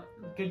हुँदा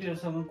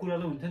केटीहरूसँग कुरा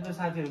त हुन्थ्यो नि त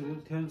साथीहरू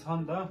थियो छ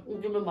नि त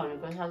तिम्रो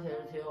भनेको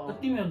साथीहरू थियो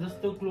तिमीहरू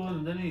जस्तो क्लोज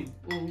हुन्छ नि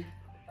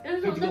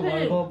यस्तो केटीको घर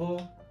फेरि गएको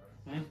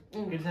है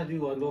केटी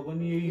साथीको घर गएको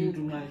नि यही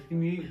युट्युबमा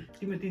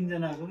तिमी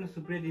तिनजनाको क्या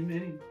सुप्रिया तिमी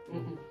नि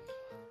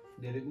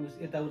धेरै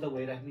यताउता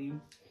भइराख्ने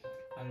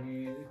अनि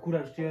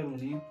कुराहरू सेयर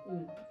हुने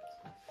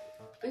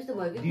यस्तो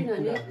भयो कि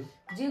किनभने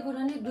जे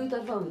कुरा नि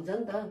दुईतर्फ हुन्छ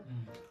नि त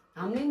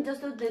हामीले नि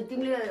जस्तो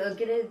तिमीले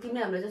के अरे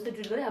तिमीले हामीलाई जस्तो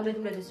ट्रिट गर्यो हामीले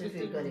तिमीलाई त्यस्तो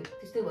ट्रिट गर्यो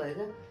त्यस्तै भयो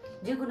क्या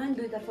जे कुरा नि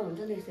दुईतर्फ हुन्छ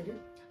नि यसरी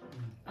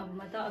अब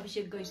म त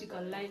अभिषेक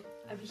गइसकेलाई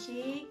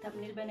अभिषेक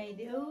थम्बनेल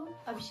बनाइदेऊ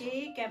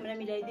अभिषेक क्यामेरा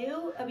मिलाइदेऊ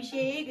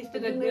अभिषेक यस्तो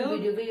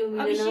गरिदेऊ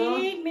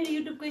अभिषेक मेरो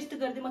युट्युबको यस्तो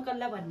गरिदियो म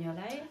कसलाई भन्ने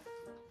होला है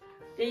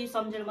त्यही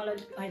सम्झेर मलाई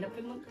होइन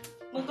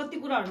म कति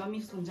कुराहरूमा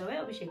मिस हुन्छ है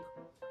अभिषेक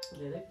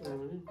धेरै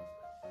कुरामा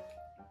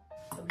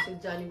अभिषेक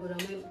जाने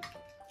कुरामै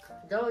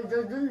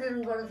जब जुन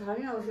दिनबाट छ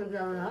नि अभिषेक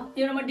जानु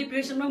एउटा म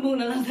डिप्रेसनमा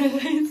पुग्न लाग्छ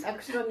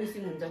एक्स्ट्रा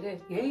मिसिङ हुन्छ क्या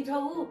यहीँ छ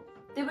ऊ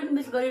त्यो पनि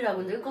मिस गरिरहेको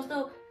हुन्छ कि कस्तो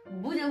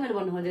बुझ्यो मैले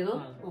भन्नु खोजेको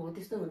हो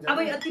त्यस्तो हुन्छ अब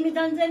तिमी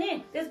जान्छ नि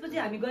त्यसपछि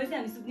हामी गएपछि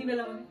हामी सुत्ने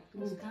बेलामा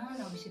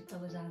मुस्कान अभिषेक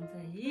तब जान्छ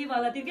हि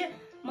वाला थियो के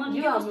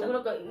यो हाम्रो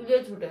कुरो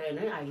कहिले छुट्याएन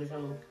है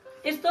अहिलेसम्म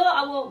यस्तो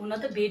अब हुन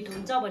त भेट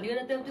हुन्छ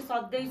भनेर त्यो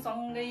सधैँ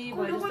सँगै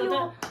भयो जस्तो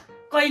त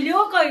कहिले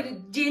हो कहिले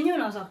जे नि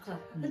हुन सक्छ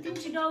तिमी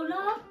छिटो आउ ल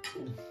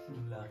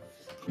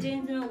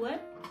चेन्ज नभए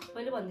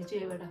मैले भनिदिन्छु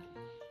एउटा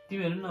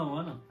तिमीहरू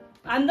नहो न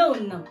हामी त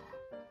हुन्न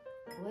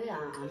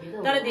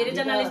तर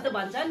धेरैजनाले यस्तो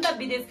भन्छ नि त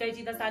विदेश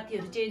गएपछि त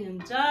साथीहरू चेन्ज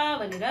हुन्छ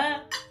भनेर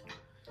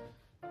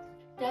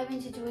टाइम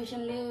एन्ड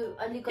सिचुएसनले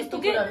अलिक कस्तो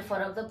कुराहरू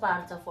फरक त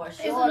पार्छ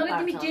फर्स्ट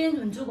तिमी चेन्ज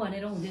हुन्छु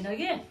भनेर हुँदैन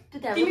के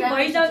तिमी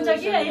भइजान्छ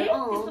कि है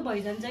त्यस्तो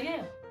भइजान्छ के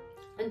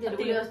अनि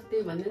त्यो अस्ति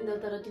भन्दै नि त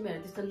तर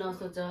तिमीहरू त्यस्तो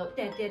नसोच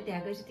त्यहाँ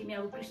गएपछि तिमी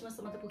अब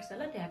क्रिसमससम्म त पुग्छ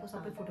ल त्यहाँको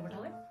सबै फोटो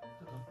पठाऊ है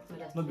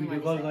म भिडियो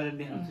कल गरेर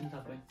देखाउँछु नि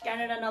सबै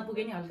क्यानाडा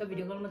नपुगे नि हल्का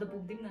भिडियो कलमा त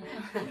पुग्दिन न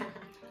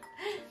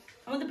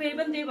म त फेरि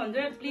पनि त्यही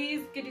भन्छु प्लिज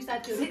केटी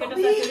साथीहरू केटा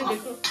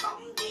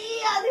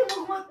साथीहरू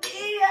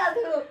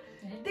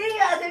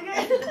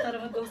तर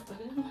म दोस्त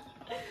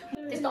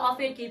त्यस्तो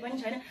अफेयर केही पनि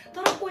छैन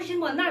तर क्वेसन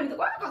भन्दा हामी त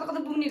कता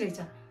कता पुग्ने रहेछ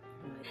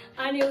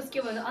अनि उस के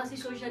भन्दा अस्ति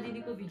सोर्सा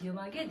दिदीको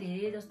भिडियोमा के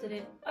धेरै जस्तो रे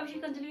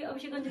अभिषेक अञ्जली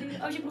अभिषेक अञ्जली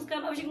अभिषेक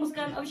मुस्कान अभिषेक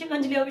मुस्कान अभिषेक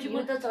अञ्जली अभिषेक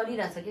त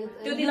चलिरहेछ के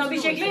त्यो दिन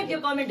अभिषेकले त्यो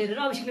कमेन्ट हेरेर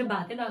अभिषेकले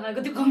भातै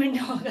नखाएको त्यो कमेन्ट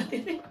नखाएको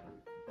थियो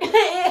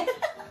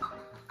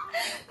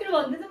फेरि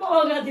भन्दै म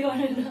अगाएको थियो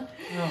भनेर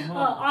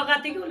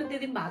अगाएको थियो कि उसले त्यो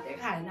दिन भातै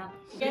खाएन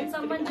can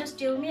someone just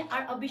tell me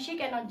are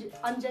Abhishek and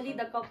Anjali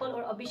the couple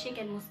और अभिषेक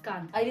एन्ड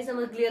मुस्कान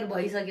अहिलेसम्म क्लियर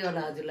भइसक्यो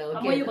होला हजुरलाई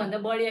म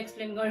योभन्दा बढी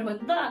एक्सप्लेन गरेँ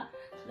भने त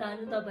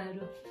जानु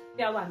तपाईँहरू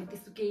त्यो अब हामी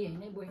त्यस्तो केही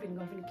होइन बोयफ्रेन्ड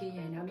गर्लफ्रेन्ड केही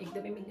होइन हामी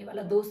एकदमै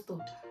मिल्नेवाला दोस्त हो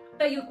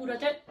त यो कुरा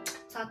चाहिँ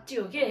साँच्ची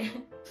हो के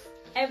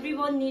every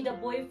one need a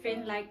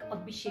boyfriend like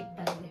अभिषेक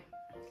दाइले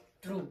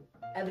ट्रु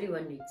एभ्री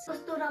वान निड्स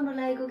कस्तो राम्रो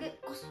लागेको के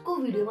कसको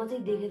भिडियोमा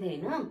चाहिँ देखेको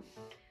थिएँ होइन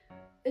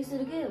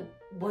यसरी के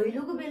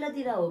भैलोको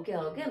बेलातिर हो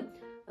क्या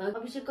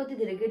अभिषेक कति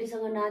धेरै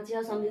केटीसँग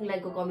नाच्यो समथिङ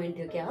लाइकको कमेन्ट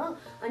थियो क्या हो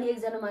अनि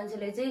एकजना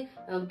मान्छेले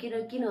चाहिँ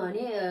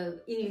किनभने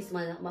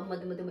इङ्ग्लिसमा म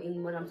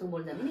राम्रोसँग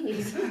बोल्न जान्दिनँ नि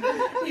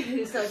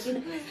इङ्ग्लिस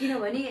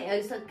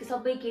किनभने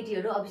सबै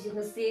केटीहरू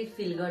अभिषेकमा सेफ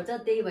फिल गर्छ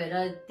त्यही भएर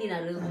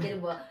तिनीहरू के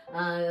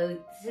अरे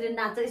त्यसरी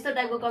नाच्छ यस्तो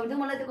टाइपको कमेन्ट थियो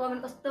मलाई त्यो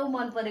कमेन्ट कस्तो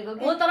मन परेको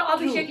हो तर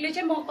अभिषेकले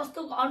चाहिँ म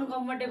कस्तो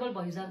अनकम्फर्टेबल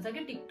भइजान्छ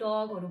कि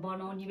टिकटकहरू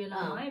बनाउने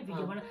बेलामा है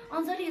भिडियो बनाउने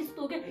अन्सरी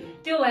यस्तो के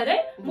त्यो भएर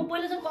म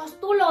पहिला चाहिँ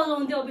कस्तो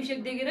लजाउँथ्यो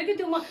अभिषेक देखेर कि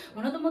त्यो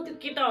हुन त म त्यो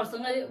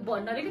केटाहरूसँग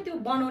भन्नाले कि त्यो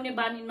बनाउने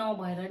बानी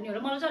नभएर नि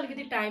होला मलाई चाहिँ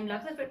अलिकति टाइम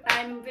लाग्छ फेरि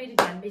टाइम फेरि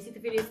ध्यान बेसी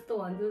त फेरि यस्तो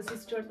भन्थ्यो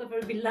सिस्टर त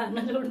फेरि बिल्ला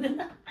हान्न जोड्दैन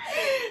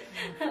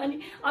अनि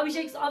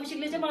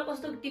अभिषेकले चाहिँ मलाई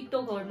कस्तो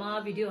टिकटकहरूमा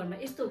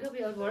भिडियोहरूमा यस्तो हो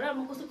क्या भएर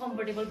म कस्तो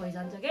कम्फर्टेबल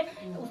भइजान्छ क्या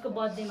उसको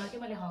बर्थडेमा कि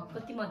मैले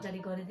कति मजाले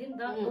गरेको थिएँ नि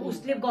त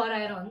उसले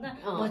गराएर हो नि त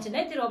म चाहिँ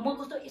नै त्यो म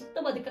कस्तो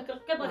यस्तो भएदेखि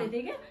कक्कै परेको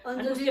थिएँ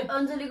क्या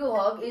अञ्जलीको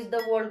हक इज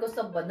द वर्ल्डको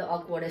सबभन्दा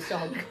अकवर्डेस्ट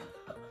हक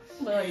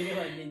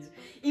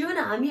इभन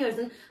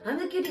हामीहरूसँग हामी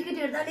त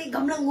केटीहरू त अलिक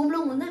घम्लङ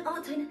घुम्लङ हुन्छ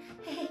नि छैन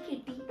हे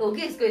केटी हो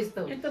कि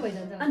यस्तो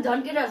भइजान्छ अनि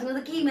झन् केटाहरूसँग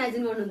त के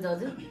इमेजिन गर्नुहुन्छ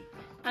हजुर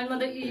अनि म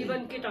त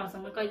इभन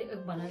केटाहरूसँग कहिले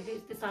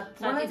भनेको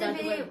मलाई चाहिँ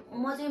फेरि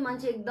म चाहिँ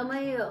मान्छे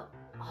एकदमै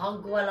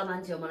हकवाला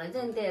मान्छे हो मलाई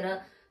चाहिँ अनि त्यही भएर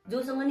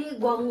जोसँग नि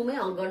गङ्गुमै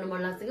हक गर्नु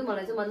मन लाग्छ कि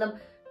मलाई चाहिँ मतलब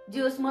जे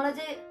होस् मलाई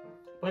चाहिँ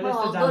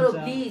हक गरौँ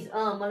प्लिज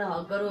मलाई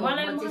हक गरौँ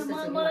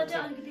मलाई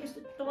चाहिँ अलिकति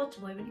यस्तो टच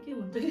भयो भने के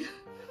हुन्छ कि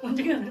हुन्छ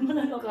कि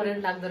मलाई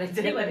करेन्ट लाग्दो रहेछ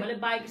त्यही भएर मैले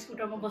बाइक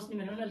स्कुटरमा बस्ने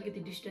बेला पनि अलिकति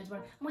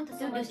डिस्टेन्सबाट म त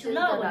समात्छु ल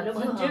भनेर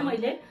भन्छु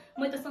मैले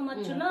म त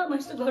समात्छु ल म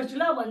यस्तो गर्छु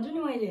ल भन्छु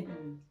नि मैले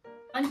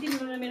अनि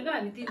तिम्रो मेरो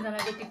हामी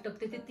तिनजनाको टिकटक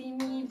थियो त्यो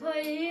तिमी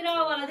भएर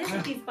वाला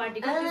थियो टिज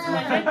पार्टीको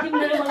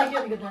तिमीले मलाई के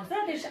भनेको थाहा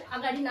छ त्यस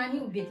अगाडि नानी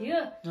उभिएको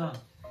थियो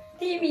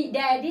तिमी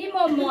ड्याडी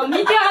म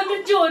मम्मी थियो हाम्रो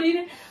छोरी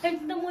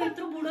एकदम म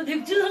यत्रो बुढो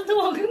देख्छु जस्तो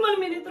भयो कि मैले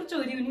मेरो यत्रो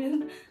छोरी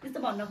हुने त्यस्तो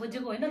भन्न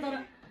खोजेको होइन तर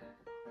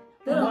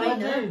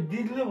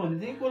दिदीले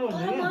भन्दै थिए कोले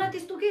भन्दै मलाई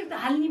त्यस्तो के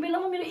हाल्ने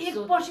बेलामा मेरो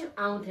 1%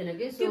 आउँथेन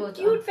के त्यो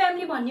क्युट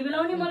फ्यामिली भन्ने बेला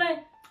पनि मलाई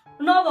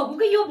नभएको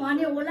कि यो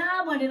भने होला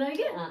भनेर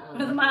के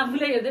म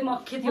आफूले हेर्दै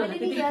मक्खे थियो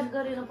मैले नि याद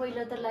गरेन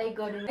पहिला त लाइक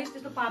गरेन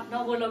त्यस्तो पाप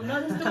नबोलौँ न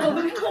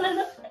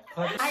जस्तो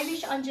I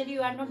wish Anjali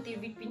you are not there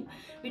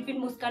between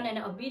Muskan and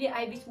Abhi.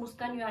 I wish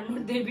Muskan you are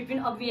not there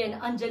between Abhi and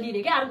Anjali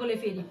रे के अर्कोले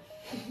फेरि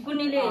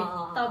कुनीले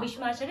त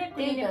बिचमा छ रे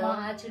कुनीले म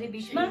छ रे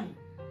बिचमा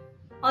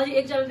अझै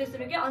एकजना त्यस्तो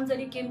रे के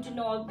अञ्जली केम टु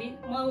नो अबी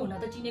म हुन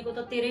त चिनेको त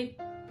तेरै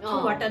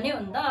थ्रुबाट नै हो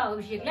नि त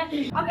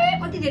अभिषेकलाई अबे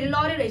कति धेरै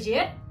लरे रहेछ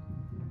हे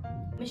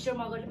मिस्टर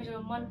मगरले मेरो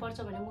मन पर्छ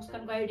भने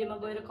मुस्कानको आइडीमा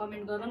गएर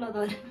कमेन्ट गर न त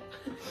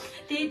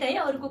त्यही त है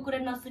अरूको कुरा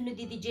नसुन्नु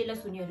दिदी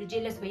जेलस हुनेहरू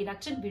जेलस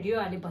भइराख्छन् भिडियो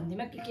हाले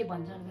भन्दैमा के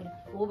भन्छन् भने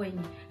हो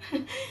बहिनी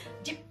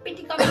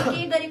जेपेटी कमेन्ट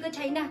के गरेको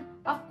छैन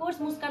अफ कोर्स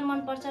मुस्कान मन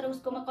पर्छ र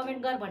उसकोमा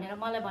कमेन्ट गर भनेर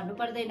मलाई भन्नु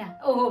पर्दैन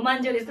ओहो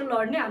मान्छेले यस्तो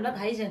लड्ने हामीलाई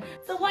थाहै छैन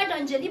सो वाट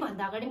अञ्जली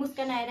भन्दा अगाडि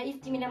मुस्कान आएर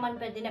इफ तिमीलाई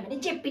मन पर्दैन भने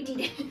जेपेटी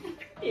रे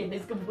हेर्नु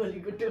यसको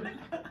बोलेको टोन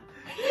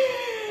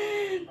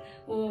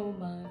ओ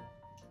मा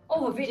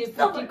ओहो फेरि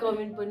जेपेटी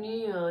कमेन्ट पनि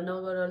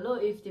नगर ल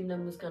इफ तिमीलाई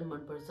मुस्कान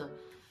मन पर्छ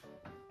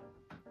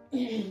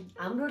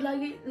हाम्रो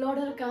लागि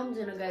लडेर काम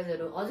छैन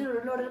गाइजहरु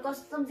हजुरहरु लडेर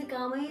कसम चाहिँ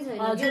कामै छैन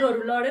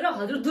हजुरहरु लडेर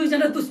हजुर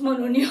दुईजना दुश्मन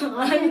हुने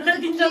हामीलाई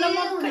तीनजना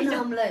मक्कै छ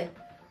हामीलाई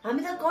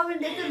हामी त कमेन्ट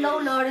देख्दै लौ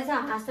लडेछ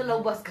हाँस्छ लौ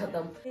बस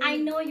खतम I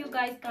know you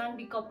guys can't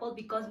be couple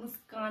because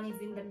Muskan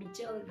is in the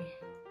middle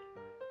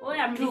ओए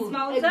हाम्रो मिसमा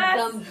आउँछ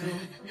एकदम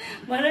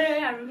भने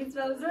हाम्रो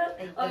मिसमा आउँछ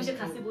अभिषेक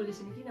खासै बोलेछ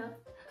नि किन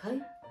खै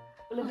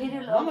ल फेरि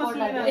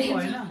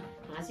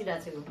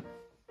हाँसिरहेको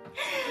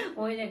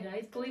होइन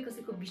गाइस कोही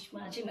कसैको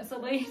बिचमा छैन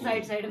सबै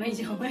साइड साइडमै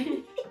छौँ है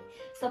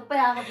सबै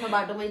आफ्नो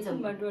बाटोमै छौँ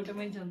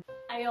बाटोमै छौँ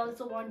I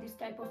also want this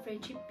type of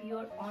friendship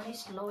pure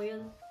honest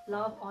loyal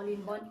love all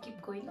in one keep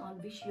going on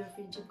wish your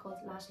friendship goes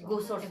last go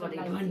source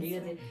गरेको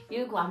भन्ने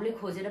यो हामीले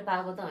खोजेर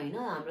पाएको त हैन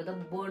हाम्रो त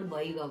बोर्ड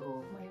भइगएको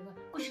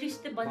कुछ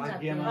रिश्ते बन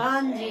जाते हैं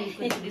हां जी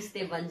कुछ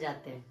रिश्ते बन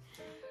जाते हैं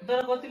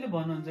तर कतिले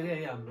भन्नुहुन्छ के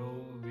है हाम्रो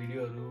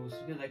भिडियोहरु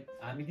के लाइक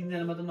हामी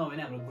तीनजना मात्र नभए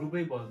नि हाम्रो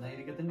ग्रुपै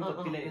भन्दाखेरि के त नि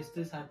कतिलाई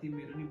यस्तै साथी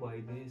मेरो नि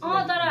भइदिए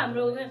तर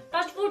हाम्रो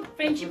टच फुड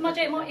फ्रेन्डशिपमा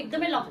चाहिँ म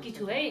एकदमै लकी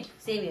छु है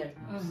सेम हियर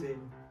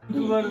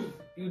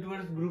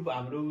युट्युबर्स ग्रुप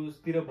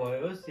हाम्रोतिर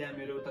भयो या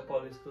मेरो उता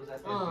कलेजको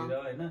साथीहरुतिर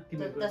हैन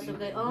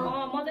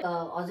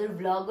हजुर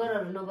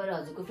ब्लगरहरु नभएर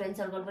हजुरको फ्रेन्ड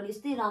सर्कल पनि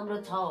यस्तै राम्रो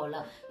छ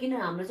होला किन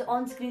हाम्रो चाहिँ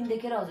अन स्क्रिन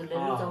देखेर हजुरले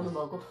रुचाउनु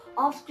भएको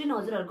अफ स्क्रिन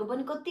हजुरहरुको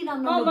पनि कति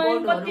राम्रो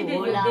बोर्डहरु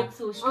होला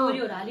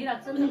स्टोरीहरु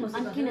हालिराख्छन् नि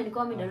अनि किनभने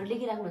कमेन्टहरु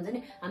लेखिराख्नु हुन्छ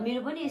नि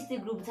मेरो पनि यस्तै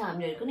ग्रुप छ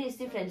हामीहरुको नि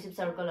यस्तै फ्रेन्डशिप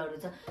सर्कलहरु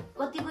छ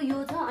कतिको यो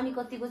छ अनि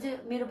कतिको चाहिँ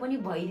मेरो पनि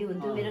भइदियो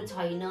हुन्थ्यो मेरो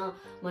छैन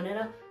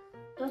भनेर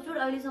तसुर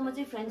अहिलेसम्म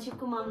चाहिँ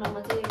फ्रेन्डशिपको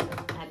मामलामा चाहिँ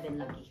एकदम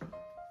लकी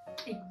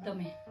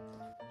एकदमै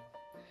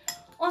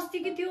अस्ति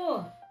कि त्यो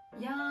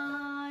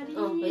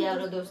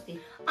यार दोस्ती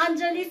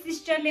अञ्जली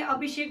सिस्टरले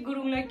अभिषेक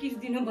गुरुङलाई किस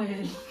दिनु भयो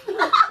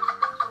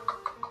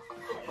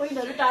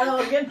ओइनहरु टाढा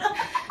हो के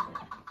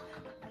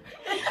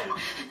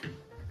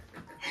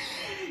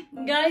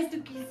गाइस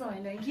त्यो किस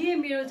हैन के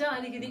मेरो चाहिँ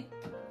अलिकति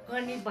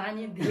गर्ने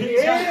बानी धेरै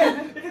छ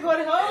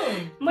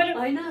मैले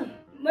हैन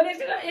मैले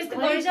यस्तो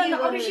गरेछ नि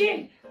अभिषेक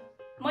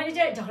मैले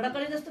चाहिँ झगडा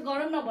गरे जस्तो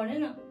गरौँ न भने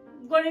न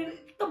गरे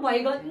त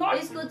भइगयो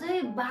यसको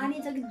चाहिँ बानी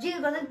छ कि जे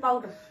गर्दा नि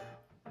पाउडर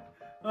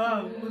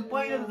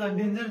पहिला त झन्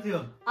डेन्जर थियो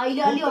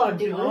अहिले अलि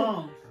हट्यो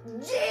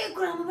जे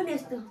कुरामा पनि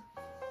यस्तो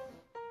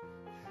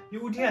यो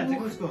उठिहाल्छ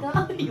उसको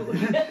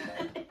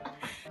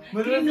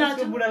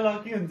मेरो बुढा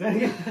लकी हुन्छ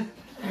नि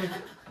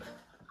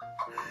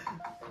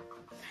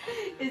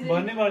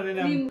भन्ने पर्दैन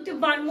त्यो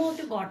बारमा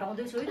त्यो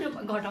घटाउँदैछु है त्यो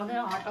घटाउँदै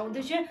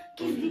हटाउँदैछु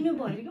के दिनु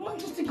भयो कि मैले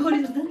त्यस्तो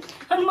गरेँ जस्तो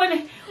अनि मैले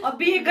अब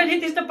बेगले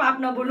त्यस्तो पाप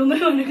नबोल्नु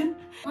मैले भनेको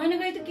होइन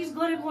गाई त किस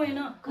गरेको होइन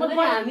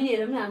हामी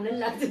हेरौँ न हामीलाई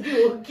लाग्छ कि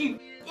हो कि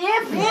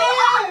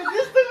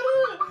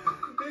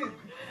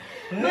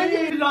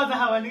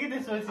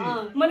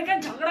मैले कहाँ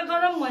झगडा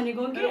गरौँ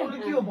भनेको कि मैले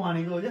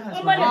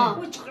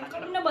झगडा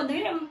गरौँ न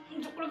भन्दाखेरि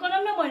झगडा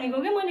गरौँ न भनेको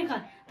कि मैले खा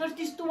तर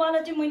त्यस्तोवाला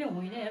चाहिँ मैले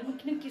होइन यार म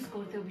किन किस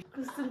गर्थ्यो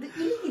कस्तो त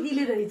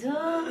इलिदिले रहेछ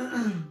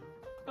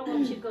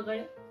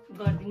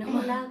गर्दिन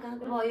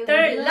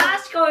तर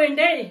लास्ट कमेन्ट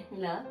है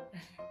ल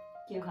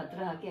के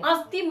खतरा के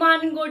अस्ति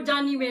मानगोट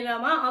जाने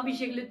बेलामा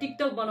अभिषेकले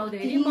टिकटक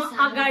बनाउँदाखेरि म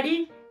अगाडि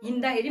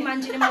हिँड्दाखेरि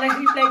मान्छेले मलाई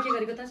रिप्लाई के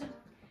गरेको त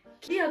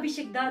के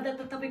अभिषेक दादा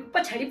त तपाईको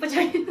पछाडि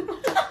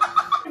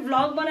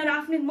भ्लग बनाएर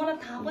आफ्नै मलाई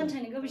थाहा पनि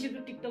छैन कि अभिषेकको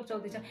टिकटक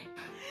चल्दैछ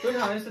त्यो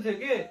ठाउँ यस्तो थियो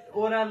कि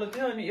ओह्रालो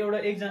थियो अनि एउटा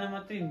एकजना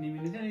मात्रै हिँड्ने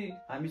मिल्ने थियो नि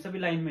हामी सबै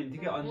लाइनमा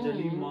हिँड्थ्यो कि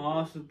अञ्जली म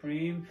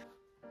सुप्रिम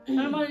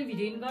तर मलाई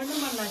भिडियो इन गर्न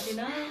मन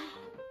लाग्थेन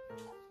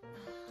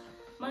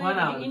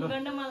मलाई इन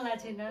गर्न मन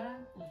लाग्थेन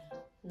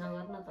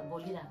नगर न त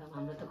बोलिराख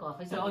हाम्रो त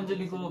कफै छ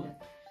अञ्जलीको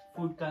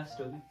फुडकास्ट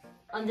हो नि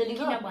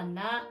अञ्जलीको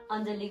भन्दा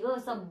अञ्जलीको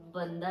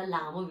सबभन्दा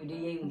लामो भिडियो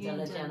यही हुन्छ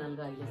होला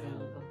च्यानलको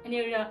अहिलेसम्मको अनि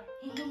एउटा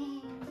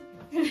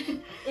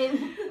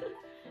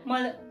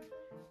मलाई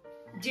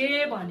जे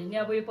भने नि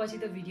अब यो पछि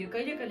त भिडियो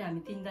कहिले कहिले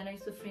हामी तीनजना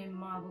यस्तो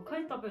फ्रेममा अब खै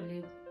तपाईहरुले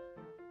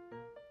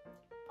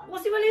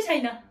पोसिबलै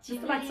छैन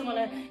जस्तो लाग्छ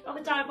मलाई अब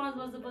 4-5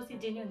 वर्षपछि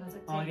जे नै हुन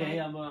सक्छ ओके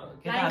अब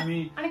के त हामी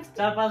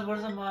 4-5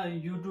 वर्षमा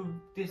युट्युब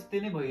त्यस्तै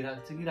नै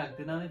भइराख्छ कि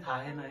राख्दैन नि थाहा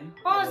छैन है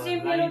सेम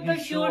मेरो त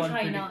स्योर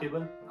छैन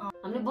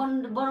हामीले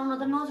बनाउन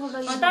त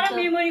नछोड्दा तर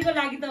मेमोरीको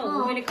लागि त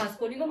हो मैले खास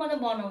खोलेको म त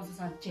बनाउँछु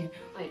साच्चै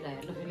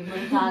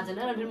मैले थाहा छैन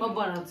र म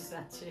बनाउँछु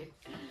साच्चै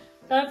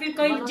तर फेरि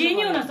कहिले जे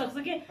नै हुन सक्छ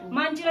कि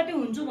मान्छेलाई त्यो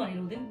हुन्छु भनेर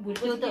हुँदैन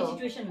भोलिको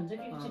सिचुएसन हुन्छ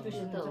कि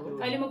सिचुएसन त हो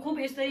अहिले म खुब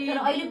यस्तै तर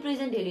अहिले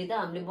प्रेजेन्ट हेरि त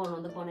हामीले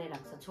बनाउँदा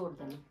बनाइराख्छ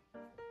छोड्दैन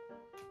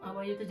अब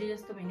यो त जे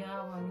जस्तो होइन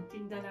अब हामी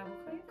 3 जना अब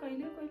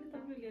कहिले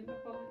तपाईले हेर्न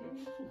पाउने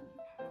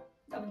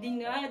अब दिन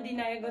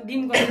आएको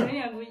दिन गयो भने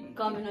अब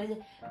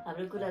कमेन्टमा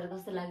हाम्रो कुराहरु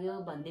कस्तो लाग्यो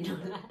भन्दिनु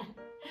होला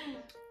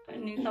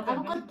अनि अब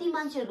कति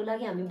मान्छेहरुको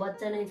लागि हामी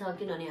बच्चा नै छ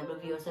किनभने हाम्रो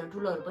भ्युअर्सहरु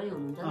ठुलोहरु पनि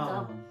हुनुहुन्छ नि त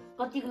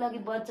कतिको लागि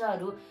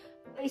बच्चाहरु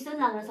यसो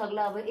लाग्न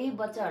सक्ला अब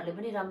बच्चाहरुले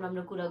पनि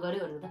राम्रो कुरा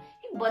गर्यो भने त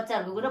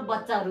बच्चाहरुको कुरा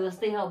बच्चाहरु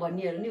जस्तै हो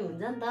भन्नेहरु नि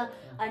हुन्छ नि त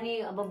अनि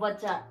अब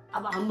बच्चा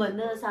अब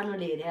हामीभन्दा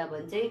सानोले हेर्या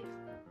भने चाहिँ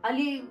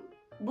अलि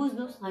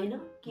बुझ्नुस् हैन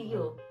के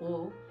हो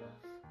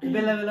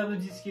बेला बेलामा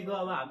जिस्केको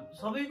अब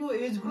सबैको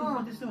एज ग्रुपमा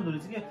त्यस्तो हुँदो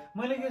रहेछ कि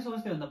मैले के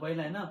सोच्थेँ भन्दा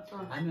पहिला होइन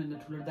हामीभन्दा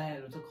ठुलो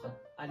दायाहरू चाहिँ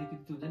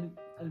अलिकति हुन्छ नि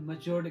अलिक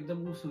म्याच्योर्ड एकदम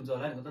उस हुन्छ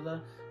होला नि तर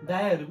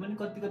दायाहरू पनि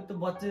कति त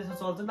बच्चे जस्तो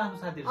चल्छ नि त आफ्नो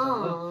साथीहरूसँग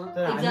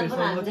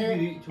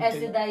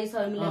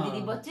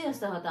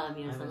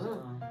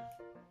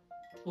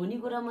हुने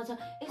कुरामा छ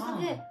यस्तो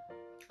के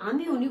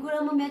हामी हुने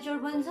कुरामा म्याच्योर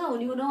पनि छ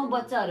हुने कुरामा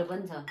बच्चाहरू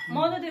पनि छ म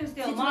त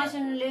त्यस्तै हो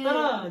सिचुएसनले तर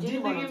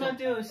जिन्दगीमा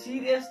त्यो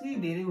सिरियसली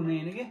धेरै हुने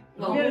हैन के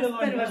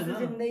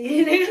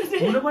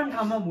हुनु पनि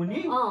ठाउँमा हुने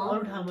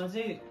अरु ठाउँमा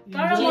चाहिँ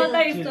तर म त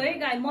यस्तो है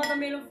गाइ म त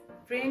मेरो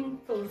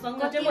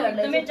फ्रेन्डहरुसँग चाहिँ म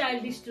एकदमै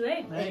चाइल्डिश छु है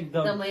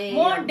एकदमै म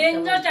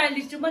डेन्जर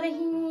चाइल्डिश छु म त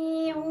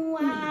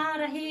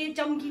रहे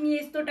चम्किनी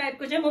यस्तो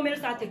टाइपको चाहिँ म मेरो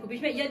साथीहरुको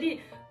बीचमा यदि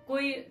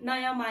कोही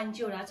नयाँ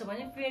मान्छे होला छ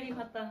भने फेरि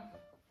खत्ता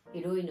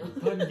हिरोइन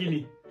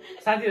चम्किनी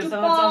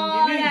साथीहरुसँग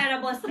चम्किनी आएर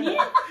बस्ने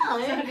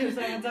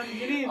साथीहरुसँग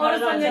चम्किनी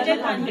अरूसँग चाहिँ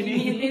चम्किनी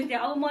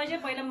अब म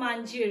चाहिँ पहिला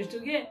मान्छे हेर्छु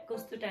के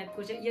कस्तो टाइपको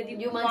चाहिँ यदि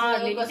यो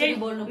मान्छेले कसरी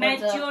बोल्नु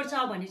पर्छ म्याच्योर छ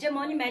भने चाहिँ म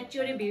नि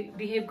म्याच्योरै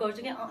बिहेभ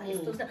गर्छु के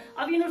यस्तो छ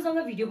अब यिनीहरुसँग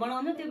भिडियो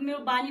बनाउँदा त्यो मेरो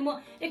बानी म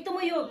एक त म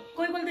यो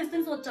कोही बेला त्यस्तो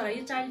नि सोच्छ होला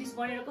यो चाइल्डिश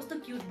बनेर कस्तो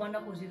क्यूट बन्न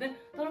खोजेको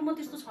तर म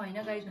त्यस्तो छैन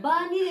गाइस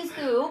बानी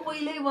यस्तो हो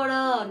पहिल्यैबाट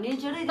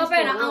नेचरै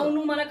तपाईहरु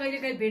आउनु मलाई कहिले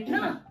कहिले भेट्न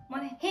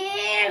मलाई हे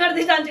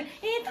गर्दै जान्छु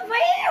ए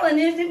तपाई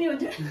भन्ने चाहिँ नि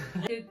हुन्छ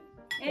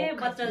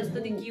बच्चा जस्तो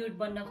नि क्यूट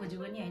बन्न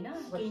खोजेको नि हैन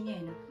केही नि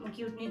हैन म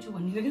क्यूट नै छु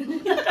भन्ने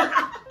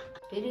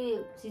फेरि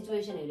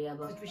सिचुएसन हेरि अब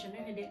सिचुएसन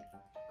नै हेले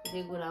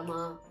त्यो कुरामा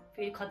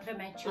फेरि खतरा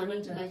म्याच्योर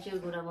हुन्छ म्याच्योर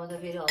कुरामा त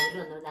फेरि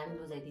हजुरभन्दा दामी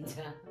बुझाइदिन्छ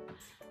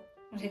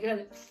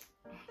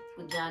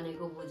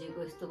जानेको बुझेको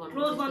यस्तो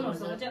क्लोज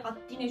गर्नुहरुसँग चाहिँ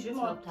अति नै छु म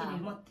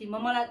अति नै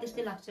मलाई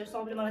त्यस्तै लाग्छ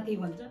सबले मलाई त्यही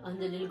भन्छ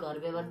अञ्जलीले घर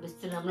व्यवहार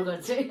बेसी राम्रो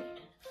गर्छ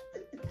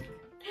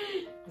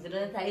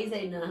हजुरलाई थाहै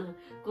छैन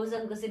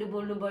कोसँग कसरी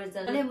बोल्नु पर्छ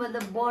अनि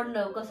मतलब बन्ड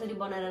कसरी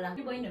बनाएर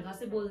राख्नु बहिनीहरु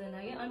खासै बोल्दैन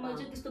कि अनि मैले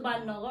चाहिँ त्यस्तो बात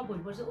नगर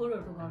भोलि पर्छ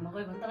अरूहरुको घरमा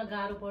गयो भने तर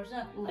गाह्रो पर्छ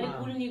अनि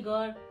कुल्नी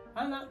घर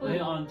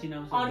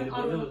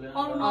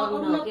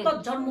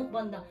झर्मुख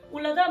बन्द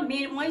उसलाई त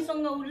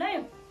मैसँग उसलाई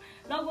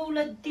लगभग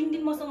उसलाई 3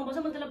 दिन मसँग बस्छ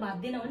म त्यसलाई भात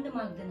दिएन भने त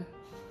माग्दैन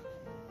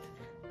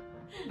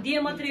दिए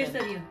मात्रै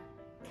यसरी हो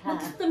म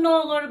त्यस्तो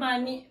नगर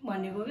बानी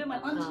भनेको के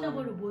मैले अन्चिना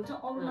बरु बोल्छ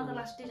अरूलाई त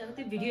लास्टै जान्छ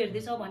त्यो भिडियो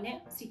हेर्दैछ भने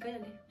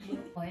सिकाइहाले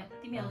भयो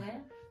तिमी अगायो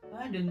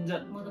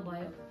म त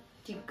भयो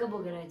ठिक्क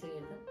बोकेर आइछ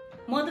हेर्दा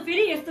म त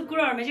फेरि यस्तो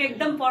कुराहरुमा चाहिँ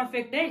एकदम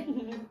परफेक्ट है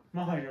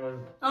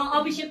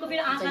अभिषेकको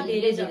फेरि आँखा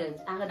धेरै छ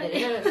आँखा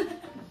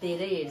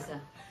धेरै हेर्छ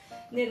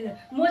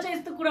म चाहिँ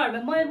यस्तो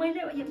कुराहरुमा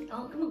मैले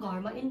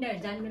घरमा इन्डियाहरु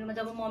जाने बेलामा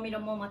जब मम्मी र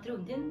म मात्रै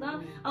हुन्थ्यो नि त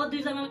अब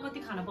दुईजनालाई कति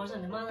खाना पर्छ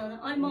भने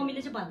अनि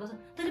मम्मीले चाहिँ भात बस्छ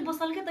तैँले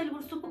बसाल के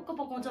तैँले सुकुक्क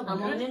पकाउँछ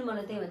मम्मीले नि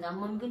मलाई त्यही भन्छ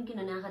मम्मी पनि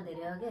किनभने आँखा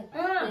धेरै हो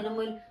क्या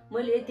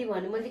मैले यति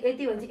भने मैले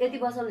यति भन्छ यति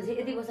बसाल्नु चाहिँ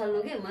यति बसाल्नु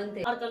के मैले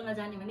त्यही अर्कल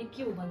नजाने भने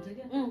के हो भन्छ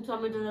क्या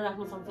समेटेर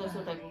राख्न सक्छ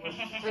यस्तो टाइपको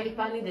अहिले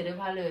पानी धेरै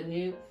फाल्यो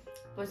भने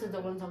पैसा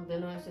जोगाउन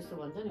सक्दैन यस्तो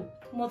भन्छ नि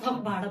म त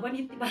भाडा पनि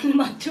यति पानी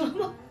माग्छु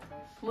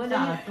मैले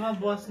हातमा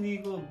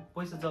बस्नेको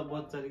पैसा जब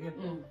बच्चा रे के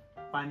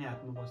पानी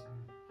हातमा बस्ने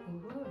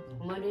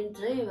मैले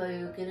चाहिँ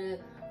के अरे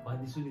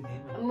भन्ने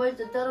सुनिदिएँ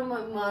मैले तर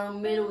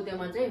मेरो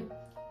उयोमा चाहिँ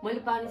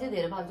मैले पानी चाहिँ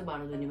धेरै फाल्छु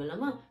भाँडा धुने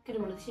बेलामा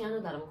किनभने सानो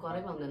धारामा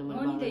करै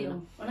पाउँदैन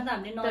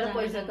तर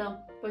पैसा त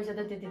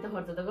त्यति त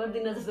खर्च त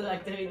गर्दिनँ जस्तो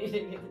लाग्छ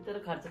तर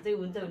खर्च चाहिँ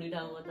हुन्छ हुने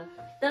ठाउँमा त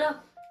तर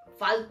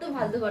फाल्तु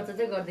खर्च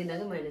चाहिँ गर्दिनँ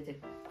कि मैले चाहिँ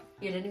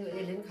यसले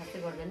नि खासै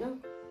गर्दैन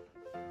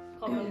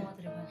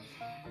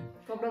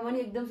कपडा पनि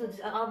एकदम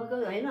अबको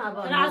हैन अब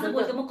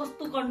आजभोलि म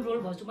कस्तो कन्ट्रोल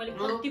भन्छु मैले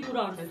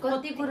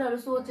कति कुराहरु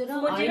सोचेर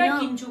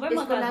किन्छु भाइ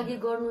यसको लागि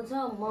गर्नु छ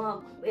म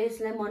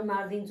यसलाई मन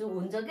मार्दिन्छु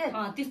हुन्छ के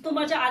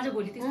त्यस्तोमा चाहिँ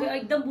आजभोलि त्यस्तो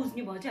एकदम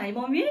बुझ्ने भयो चाहिँ हाइ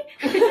मम्मी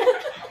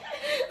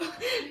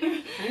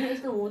होइन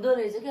यस्तो हुँदो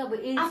रहेछ कि अब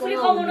आफूले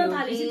कमाउन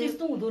थालेपछि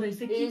त्यस्तो हुँदो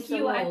रहेछ के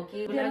हो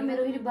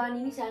मेरो फेरि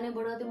बानी नि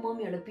सानैबाट त्यो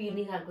मम्मीहरूले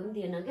पिर्ने खालको नि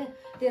थिएन क्या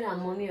त्यही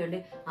हाम्रो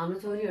मम्मीहरूले हाम्रो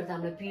छोरीहरू त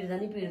हामीलाई पिर्दा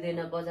नि पिर्दैन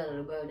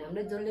बजारहरू गयो भने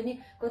हामीलाई जसले नि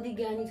कति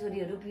ज्ञानी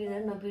छोरीहरू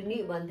पिर्दैन नपिर्ने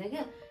भन्थ्यो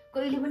क्या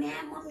कहिले पनि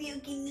मम्मी यो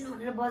किन्दिनु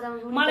भनेर बजारमा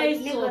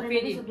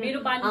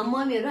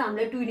मम्मीहरू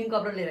हामीलाई ट्विनिङ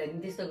कपडा लिएर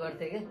आइदिनु त्यस्तो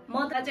गर्थ्यो क्या म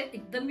त चाहिँ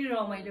एकदमै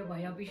रमाइलो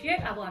भयो अभिषेक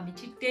अब हामी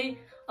छिट्टै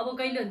अब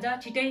कहिले हुन्छ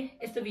छिट्टै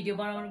यस्तो भिडियो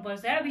बनाउनु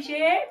पर्छ है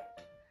अभिषेक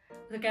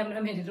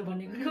क्यामेराम्यानहरू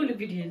भनेको उसले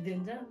भिडियो हेर्दै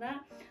हुन्छ नि त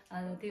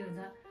त्यही हुन्छ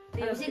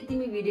अभिषेक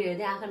तिमी भिडियो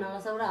हेर्दै आँखा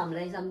नलासाउ र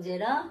हामीलाई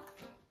सम्झेर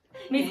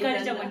मिस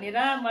गरेछ भनेर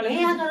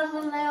मलाई आँखा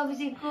नलासाउलाई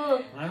अभिषेकको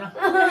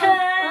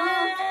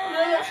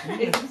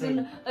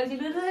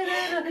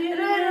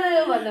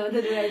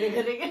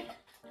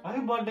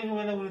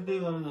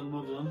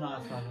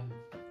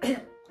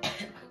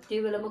त्यो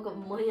बेला म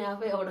यहाँ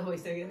आफै एउटा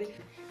भइसकेको थिएँ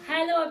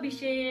हेलो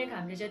अभिषेक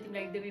हामीले चाहिँ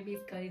तिमीलाई एकदमै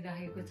मिस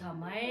गरिराखेको छौँ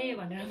है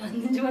भनेर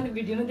भनिदिन्छु मैले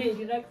भिडियोमा त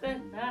हेरिरहेको छ नि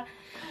त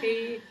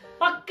फेरि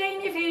पक्कै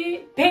नै फेरि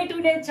भेट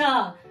हुनेछ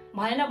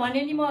भएन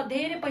भने नि म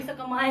धेरै पैसा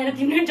कमाएर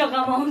तिम्रो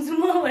जग्गामा आउँछु म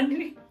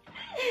भन्ने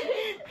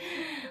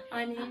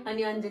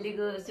अनि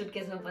अञ्जलीको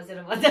सुटकेसमा पसेर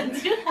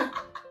बजान्छु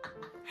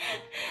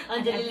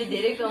अञ्जलीले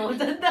धेरै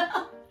कमाउँछ नि त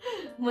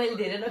मैले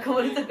धेरै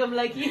नकमाउनु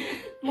सकमला कि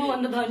म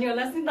भन्दा धनी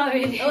होला नि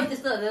तपाईँ हो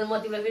त्यस्तो हुँदैन म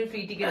तिमीलाई फेरि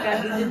फ्री टिकट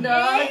काटिदिन्छु नि त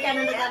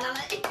क्यानाडा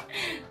जानलाई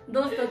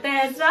दोस्तो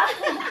त्यहाँ छ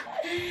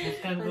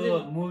मुस्कानको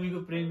मुभीको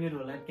प्रिमियर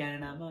होला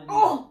क्यानाडामा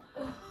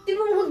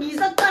तिम्रो मुख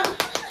घिसक्छ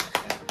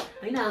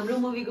होइन हाम्रो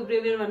मुभीको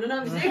प्रिमियर भन्नु न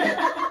अभिषेक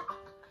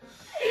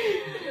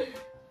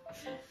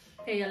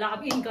त्यही होला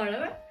अब इन्कर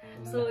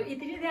सो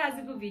यति नै थियो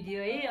आजको भिडियो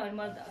है अनि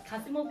म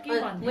खासै म के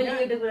भन्छु मैले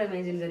एउटा कुरा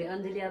मेन्सन गरेँ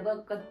अञ्जली अब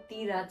कति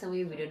रातसम्म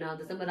यो भिडियो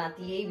नआउँदैछ म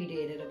राति यही भिडियो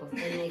हेरेर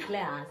बस्छ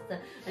एक्लै हाँस्छ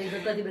अनि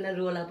कति बेला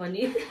रोला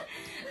पनि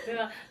तर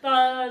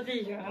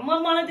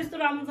मलाई त्यस्तो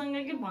राम्रोसँग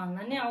के भन्न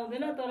नै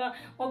आउँदैन तर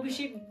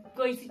अभिषेक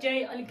गएपछि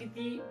चाहिँ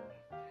अलिकति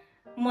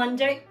मन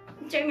चाहिँ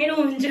मेरो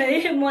हुन्छ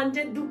है मन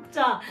चाहिँ दुख्छ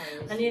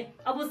अनि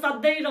अब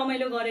सधैँ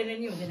रमाइलो गरेर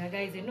नि हुँदैन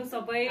गाइज हेर्नु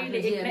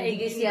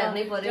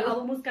सबैले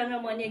अब मुस्कान र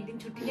म नि एक दिन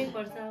छुट्टी नै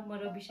पर्छ म र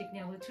अभिषेक नि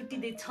अब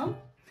छुट्टिँदैछौँ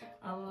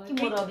अब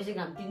अभिषेक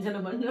हामी तिनजना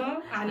भन्नु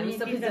हामी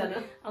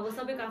सबैजना अब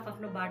सबैको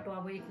आफ्नो बाटो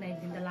अब एक न एक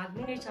दिन त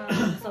लाग्नु नै छ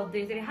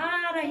सधैँ चाहिँ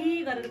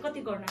हाराही गरेर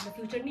कति गर्नु आफ्नो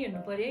फ्युचर नि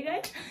हेर्नु पर्यो है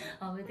गाइज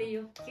अब त्यही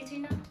हो के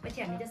छैन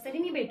पछि हामी जसरी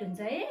नै भेट हुन्छ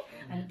है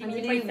हामी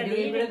तिमीले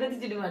पैसा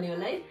कतिचोटि भन्यो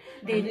होला है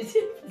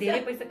धेरै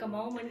पैसा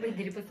कमाऊ मैले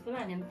धेरै पैसा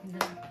कमाऊ हामी तिनजना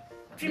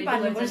ट्रिप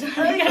हाल्नुपर्छ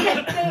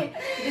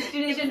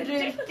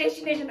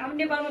डेस्टिनेसन अब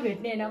नेपालमा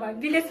भेट्ने होइन अब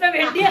विदेशमा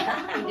भेट्ने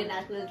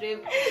इन्टरनेसनल ट्रिप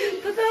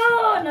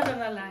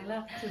नजान लाग्ला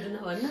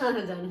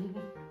भन्न जानु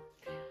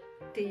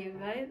त्यही हो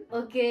गाइस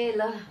ओके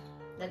ल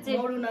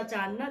मरु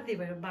नचाहन्न त्यही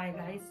भएर by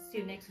guys C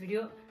you next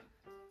video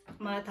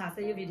मलाई थाहा छ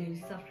यो भिडियो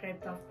सब्सक्राइब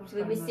त of course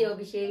we miss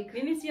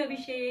you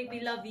Abhishek we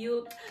love you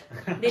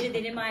धेरै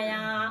धेरै माया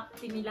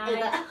तिमीलाई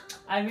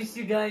I miss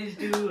you guys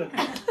too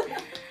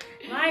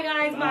Bye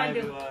guys, bye.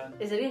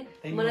 त्यसरी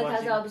मलाई थाहा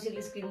छ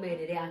अभिषेकले स्क्रिनमा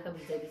हेरेर आँखा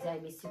भिजाइदिन्छ आई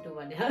मिस यु टु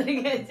भन्ने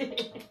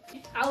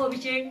आऊ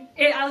अभिषेक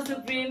आऊ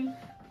सुप्रिम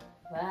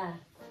वाह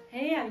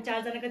हे हामी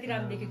चारजना कति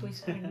राम्रो देखेको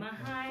स्क्रिनमा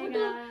हाय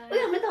गाइस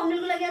हामीले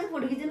थम्बनेलको लागि आज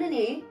फोटो खिच्नु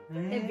नि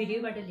है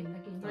भिडियोबाट लिम्न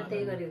के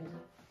त्यही गरे हुन्छ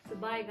so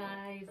bye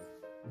guys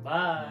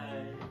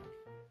bye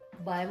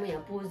bye म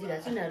यहाँ पोज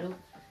दिइरहेको छु नि